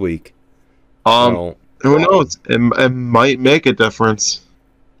this week. Who knows? It might make a difference.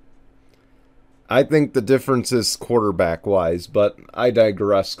 I think the difference is quarterback-wise, but I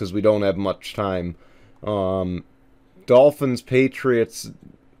digress because we don't have much time. Dolphins, Patriots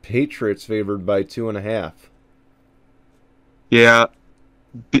favored by 2.5. Yeah,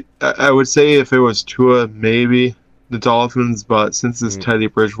 I would say if it was Tua, maybe the Dolphins, but since it's Teddy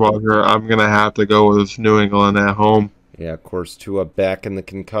Bridgewater, I'm going to have to go with New England at home. Yeah, of course, Tua back in the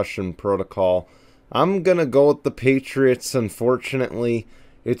concussion protocol. I'm going to go with the Patriots. Unfortunately,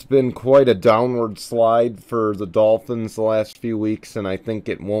 it's been quite a downward slide for the Dolphins the last few weeks, and I think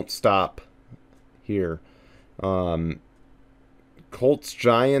it won't stop here. Colts,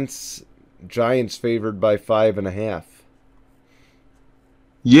 Giants favored by 5.5.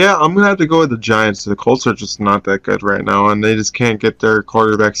 Yeah, I'm going to have to go with the Giants. The Colts are just not that good right now, and they just can't get their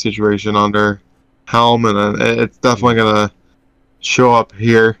quarterback situation under helm, and it's definitely going to show up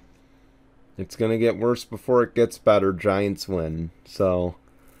here. It's going to get worse before it gets better. Giants win. So,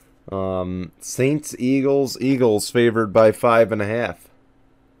 Saints, Eagles favored by 5.5.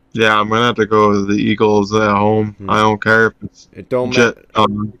 Yeah, I'm gonna have to go with the Eagles at home. I don't care if it's I don't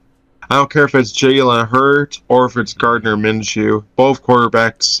care if it's Jalen Hurts or if it's Gardner Minshew. Both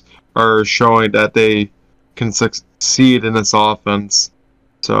quarterbacks are showing that they can succeed in this offense.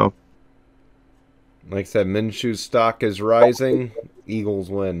 So, like I said, Minshew's stock is rising. Eagles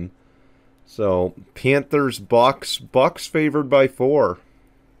win. So, Panthers, Bucks favored by 4.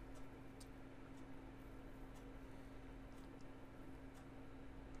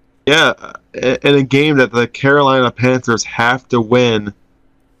 yeah, in a game that the Carolina Panthers have to win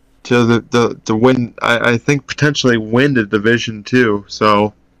to win, I think potentially win the division too.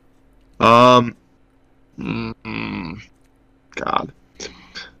 So, God, I'm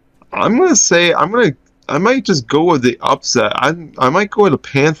gonna say I might just go with the upset. I might go with the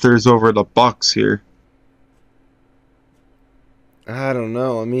Panthers over the Bucks here. I don't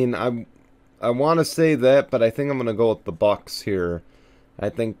know. I mean, I want to say that, but I think I'm going to go with the Bucks here. I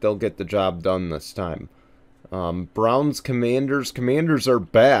think they'll get the job done this time. Browns, Commanders. Commanders are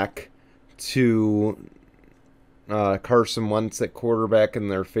back to Carson Wentz at quarterback,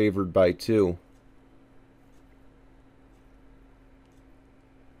 and they're favored by 2.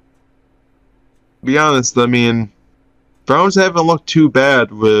 Be honest, I mean, Browns haven't looked too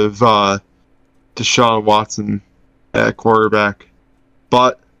bad with Deshaun Watson at quarterback,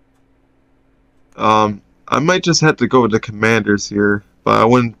 but I might just have to go with the Commanders here. But I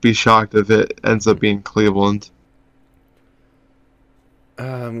wouldn't be shocked if it ends up being Cleveland.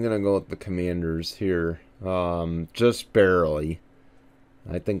 I'm going to go with the Commanders here. Just barely.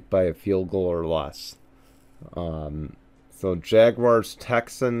 I think by a field goal or less. So Jaguars,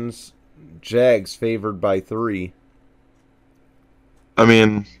 Texans, Jags favored by 3. I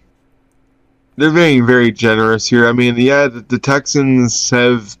mean, they're being very generous here. I mean, yeah, the Texans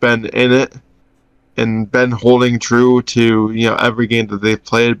have been in it and been holding true to every game that they've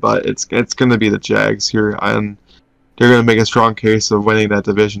played, but it's going to be the Jags here, and they're going to make a strong case of winning that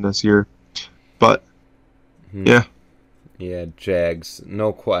division this year. But yeah, Jags,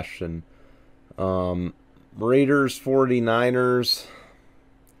 no question. Raiders, 49ers.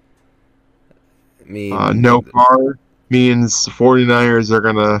 I mean, no car means the 49ers are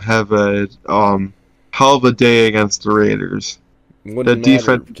going to have a hell of a day against the Raiders. The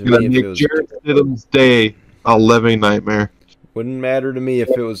defense is going to make Jared Stidham's day a living nightmare. Wouldn't matter to me if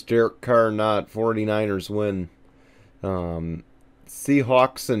it was Derek Carr or not. 49ers win.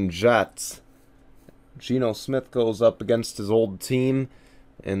 Seahawks and Jets. Geno Smith goes up against his old team,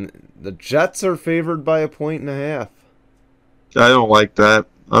 and the Jets are favored by 1.5. I don't like that.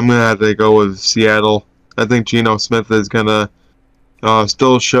 I'm going to have to go with Seattle. I think Geno Smith is going to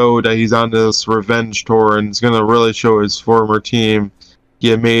still show that he's on this revenge tour, and is going to really show his former team.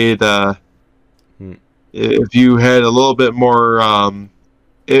 You made, if you had a little bit more,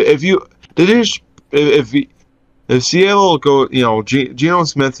 if Seattle go, Geno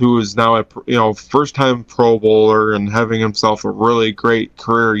Smith, who is now a first-time Pro Bowler and having himself a really great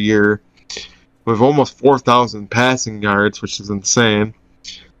career year with almost 4,000 passing yards, which is insane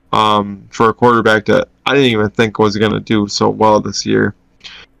for a quarterback that I didn't even think was going to do so well this year.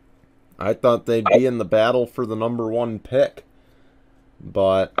 I thought they'd be in the battle for the number 1 pick,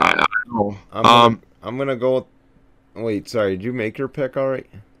 but I know. I'm gonna go with. Wait, sorry, did you make your pick all right?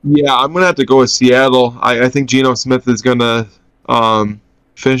 Yeah, I'm going to have to go with Seattle. I think Geno Smith is going to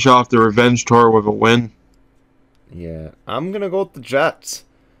finish off the revenge tour with a win. Yeah, I'm going to go with the Jets.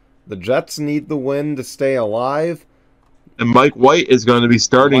 The Jets need the win to stay alive. And Mike White is going to be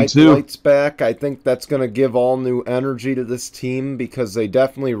starting too. Mike White's back. I think that's going to give all new energy to this team because they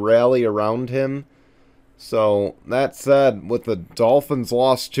definitely rally around him. So, that said, with the Dolphins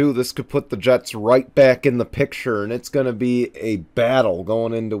loss too, this could put the Jets right back in the picture, and it's going to be a battle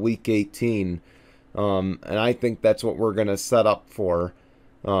going into Week 18. And I think that's what we're going to set up for.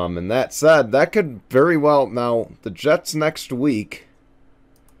 And that said, that could very well... Now, the Jets next week...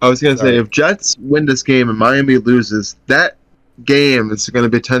 I was going to say, if Jets win this game and Miami loses, that game is going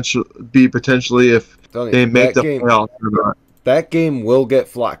to be potentially if they make the playoffs or not. That game will get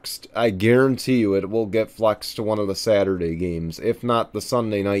flexed. I guarantee you it will get flexed to one of the Saturday games, if not the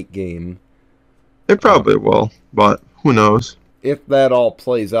Sunday night game. It probably will, but who knows? If that all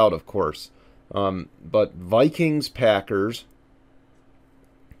plays out, of course. But Vikings, Packers,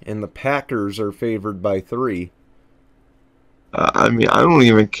 and the Packers are favored by 3. I mean, I don't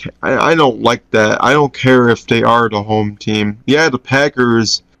even. I don't like that. I don't care if they are the home team. Yeah, the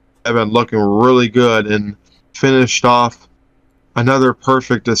Packers have been looking really good and finished off another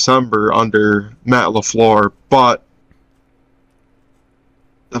perfect December under Matt LaFleur, but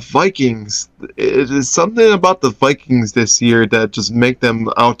the Vikings, it is something about the Vikings this year that just make them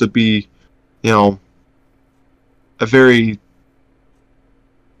out to be, a very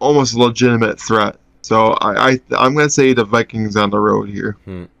almost legitimate threat. So I'm going to say the Vikings on the road here.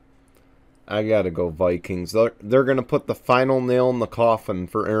 I got to go Vikings. They're going to put the final nail in the coffin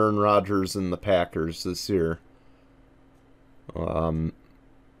for Aaron Rodgers and the Packers this year. But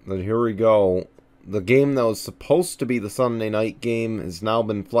here we go. The game that was supposed to be the Sunday night game has now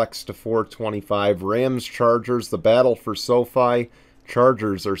been flexed to 4:25. Rams, Chargers, the battle for SoFi.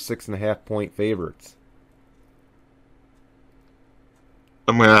 Chargers are 6.5-point favorites.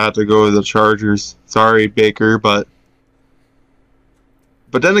 I'm going to have to go with the Chargers. Sorry, Baker, but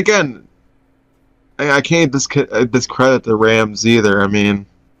then again, I can't discredit the Rams either. I mean,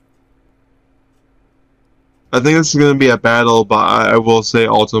 I think this is going to be a battle, but I will say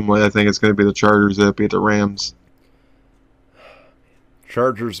ultimately I think it's going to be the Chargers that beat the Rams.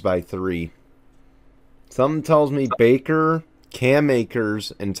 Chargers by 3. Something tells me Baker, Cam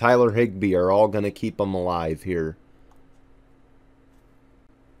Akers, and Tyler Higbee are all going to keep them alive here.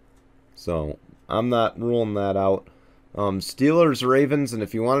 So, I'm not ruling that out. Steelers, Ravens, and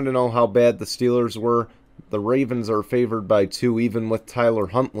if you wanted to know how bad the Steelers were, the Ravens are favored by 2, even with Tyler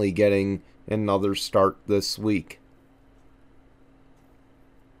Huntley getting another start this week.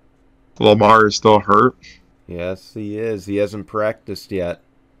 Lamar is still hurt. Yes, he is. He hasn't practiced yet.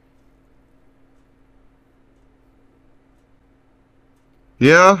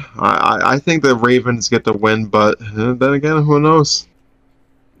 Yeah, I think the Ravens get the win, but then again, who knows?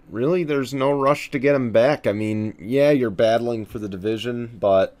 Really, there's no rush to get him back. I mean, yeah, you're battling for the division,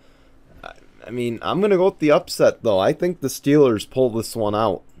 but I mean, I'm going to go with the upset, though. I think the Steelers pull this one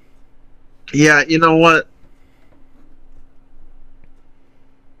out. Yeah, you know what?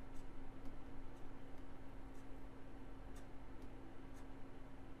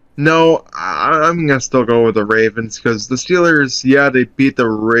 No, I'm going to still go with the Ravens because the Steelers, yeah, they beat the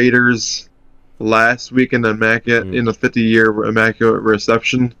Raiders last week in the 50-year Immaculate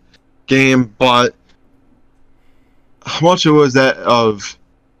Reception game, but how much it was that of,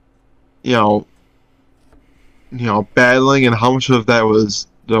 battling, and how much of that was,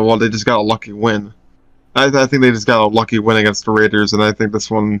 well, they just got a lucky win. I think they just got a lucky win against the Raiders, and I think this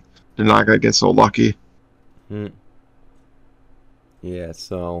one they're not going to get so lucky. Yeah,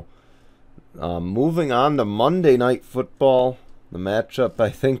 so moving on to Monday Night Football, the matchup I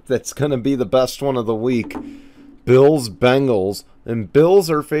think that's going to be the best one of the week, Bills-Bengals, and Bills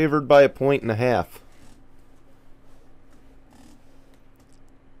are favored by 1.5.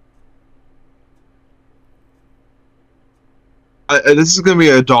 This is going to be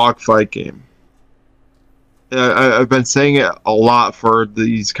a dogfight game. I've been saying it a lot for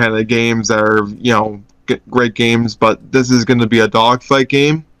these kind of games that are, great games, but this is going to be a dogfight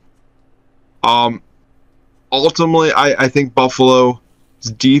game. Ultimately, I think Buffalo's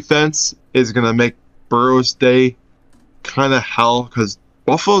defense is going to make Burrow's day kind of hell, because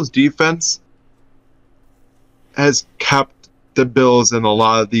Buffalo's defense has kept the Bills in a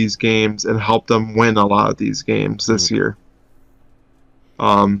lot of these games and helped them win a lot of these games this year.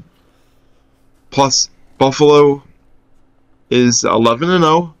 Plus, Buffalo is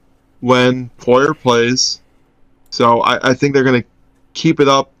 11-0 when Poyer plays, so I think they're going to keep it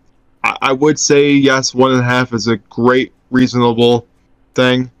up. I would say yes, 1.5 is a great, reasonable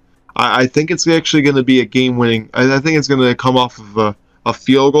thing. I think it's actually going to be a game-winning. I think it's going to come off of a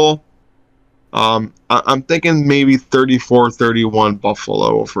field goal. I'm thinking maybe 34-31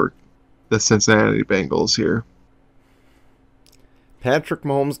 Buffalo over the Cincinnati Bengals here. Patrick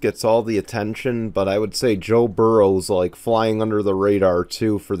Mahomes gets all the attention, but I would say Joe Burrow's like flying under the radar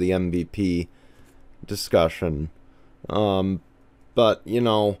too for the MVP discussion. But,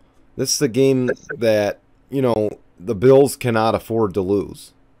 this is a game that, the Bills cannot afford to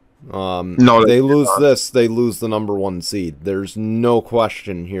lose. No, they lose this, they lose the number 1 seed. There's no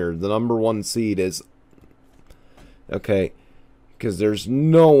question here. The number 1 seed is okay, because there's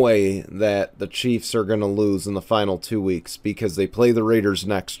no way that the Chiefs are going to lose in the final 2 weeks because they play the Raiders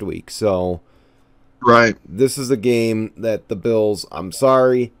next week. So, right, this is a game that the Bills, I'm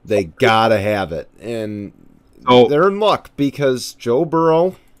sorry, they gotta have it, and they're in luck because Joe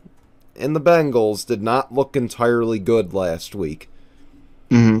Burrow and the Bengals did not look entirely good last week.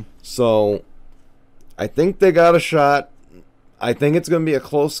 So, I think they got a shot. I think it's going to be a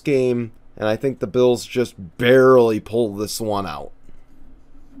close game, and I think the Bills just barely pull this one out.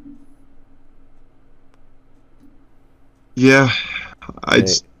 Yeah,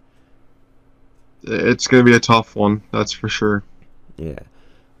 it's going to be a tough one, that's for sure. Yeah.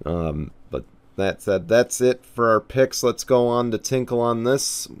 But that said, that's it for our picks. Let's go on to Tinkle on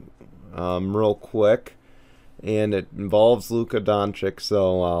this real quick. And it involves Luka Doncic,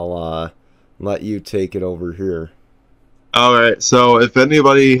 so I'll let you take it over here. All right. So if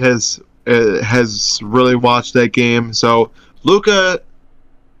anybody has really watched that game, so Luka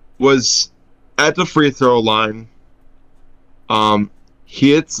was at the free throw line.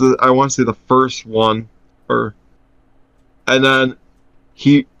 He hits I want to say the first one, and then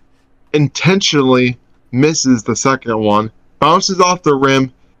he intentionally misses the second one, bounces off the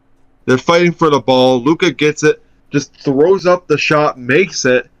rim. They're fighting for the ball. Luka gets it, just throws up the shot, makes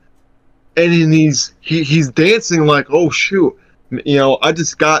it, and he's dancing like, oh shoot, I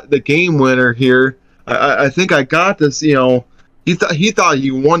just got the game winner here. I think I got this. He thought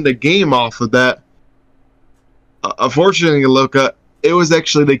he won the game off of that. Unfortunately, Luka, it was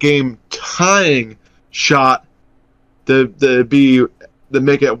actually the game tying shot to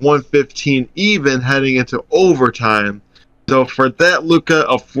make it 115 even heading into overtime. So for that, Luka,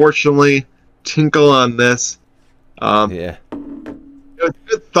 unfortunately, Tinkle on this. Yeah. It was a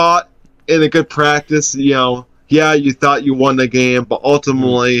good thought and a good practice. Yeah, you thought you won the game, but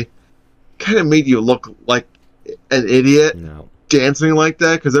ultimately, kind of made you look like an idiot dancing like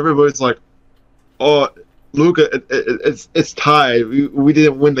that, because everybody's like, "Oh, Luka, it's tied. We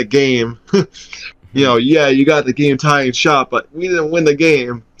didn't win the game." Yeah, you got the game tying shot, but we didn't win the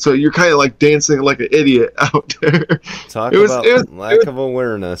game. So you're kind of like dancing like an idiot out there. Talk about lack of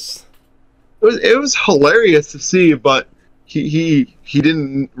awareness. It was hilarious to see, but he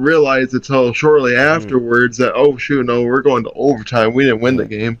didn't realize until shortly afterwards that, oh shoot, no, we're going to overtime. We didn't win the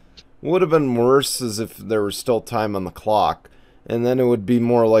game. Would have been worse as if there was still time on the clock. and then it would be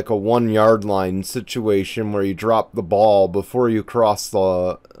more like a 1 yard line situation where you drop the ball before you cross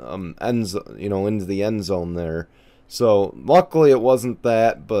the into the end zone there. So luckily it wasn't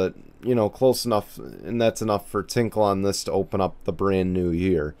that, but close enough, and that's enough for Tinkle on this to open up the brand new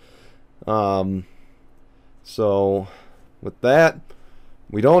year. So with that,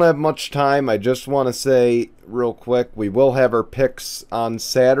 we don't have much time. I just want to say real quick, we will have our picks on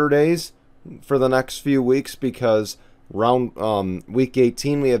Saturdays for the next few weeks because week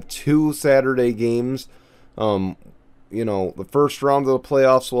 18 we have 2 Saturday games. The first round of the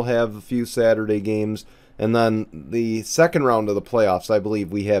playoffs will have a few Saturday games, and then the second round of the playoffs, I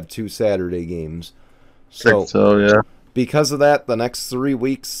believe we have 2 Saturday games. So yeah. Because of that, the next 3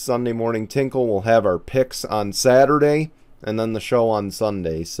 weeks, Sunday Morning Tinkle, will have our picks on Saturday and then the show on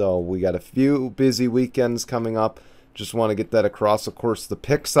Sunday. So we got a few busy weekends coming up. Just want to get that across. Of course, the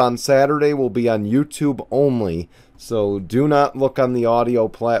picks on Saturday will be on YouTube only. So do not look on the audio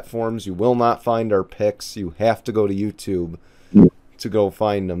platforms. You will not find our picks. You have to go to YouTube to go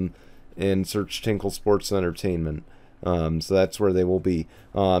find them and search Tinkle Sports Entertainment. So that's where they will be.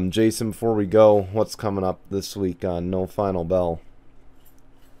 Jason, before we go, what's coming up this week on No Final Bell?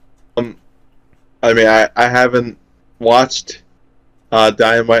 I haven't watched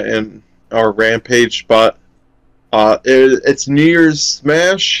Dynamite or Rampage, but it's New Year's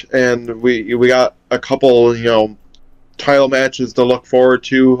Smash, and we got a couple title matches to look forward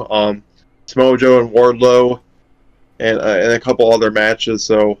to. Samoa Joe and Wardlow, and a couple other matches.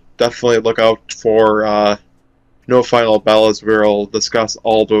 So definitely look out for No Final Bell, as we'll discuss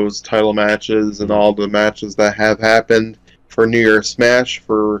all those title matches and all the matches that have happened for New Year's Smash,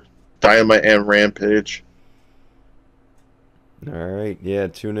 for Dynamite and Rampage. All right, yeah,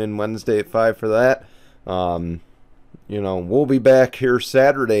 tune in Wednesday at 5 for that. We'll be back here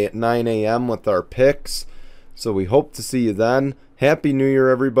Saturday at 9 a.m. with our picks, so we hope to see you then. Happy New Year,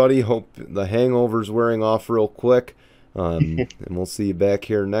 everybody. Hope the hangover's wearing off real quick. And we'll see you back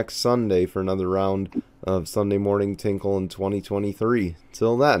here next Sunday for another round of Sunday Morning Tinkle in 2023.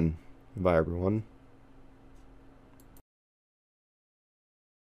 Till then, bye, everyone.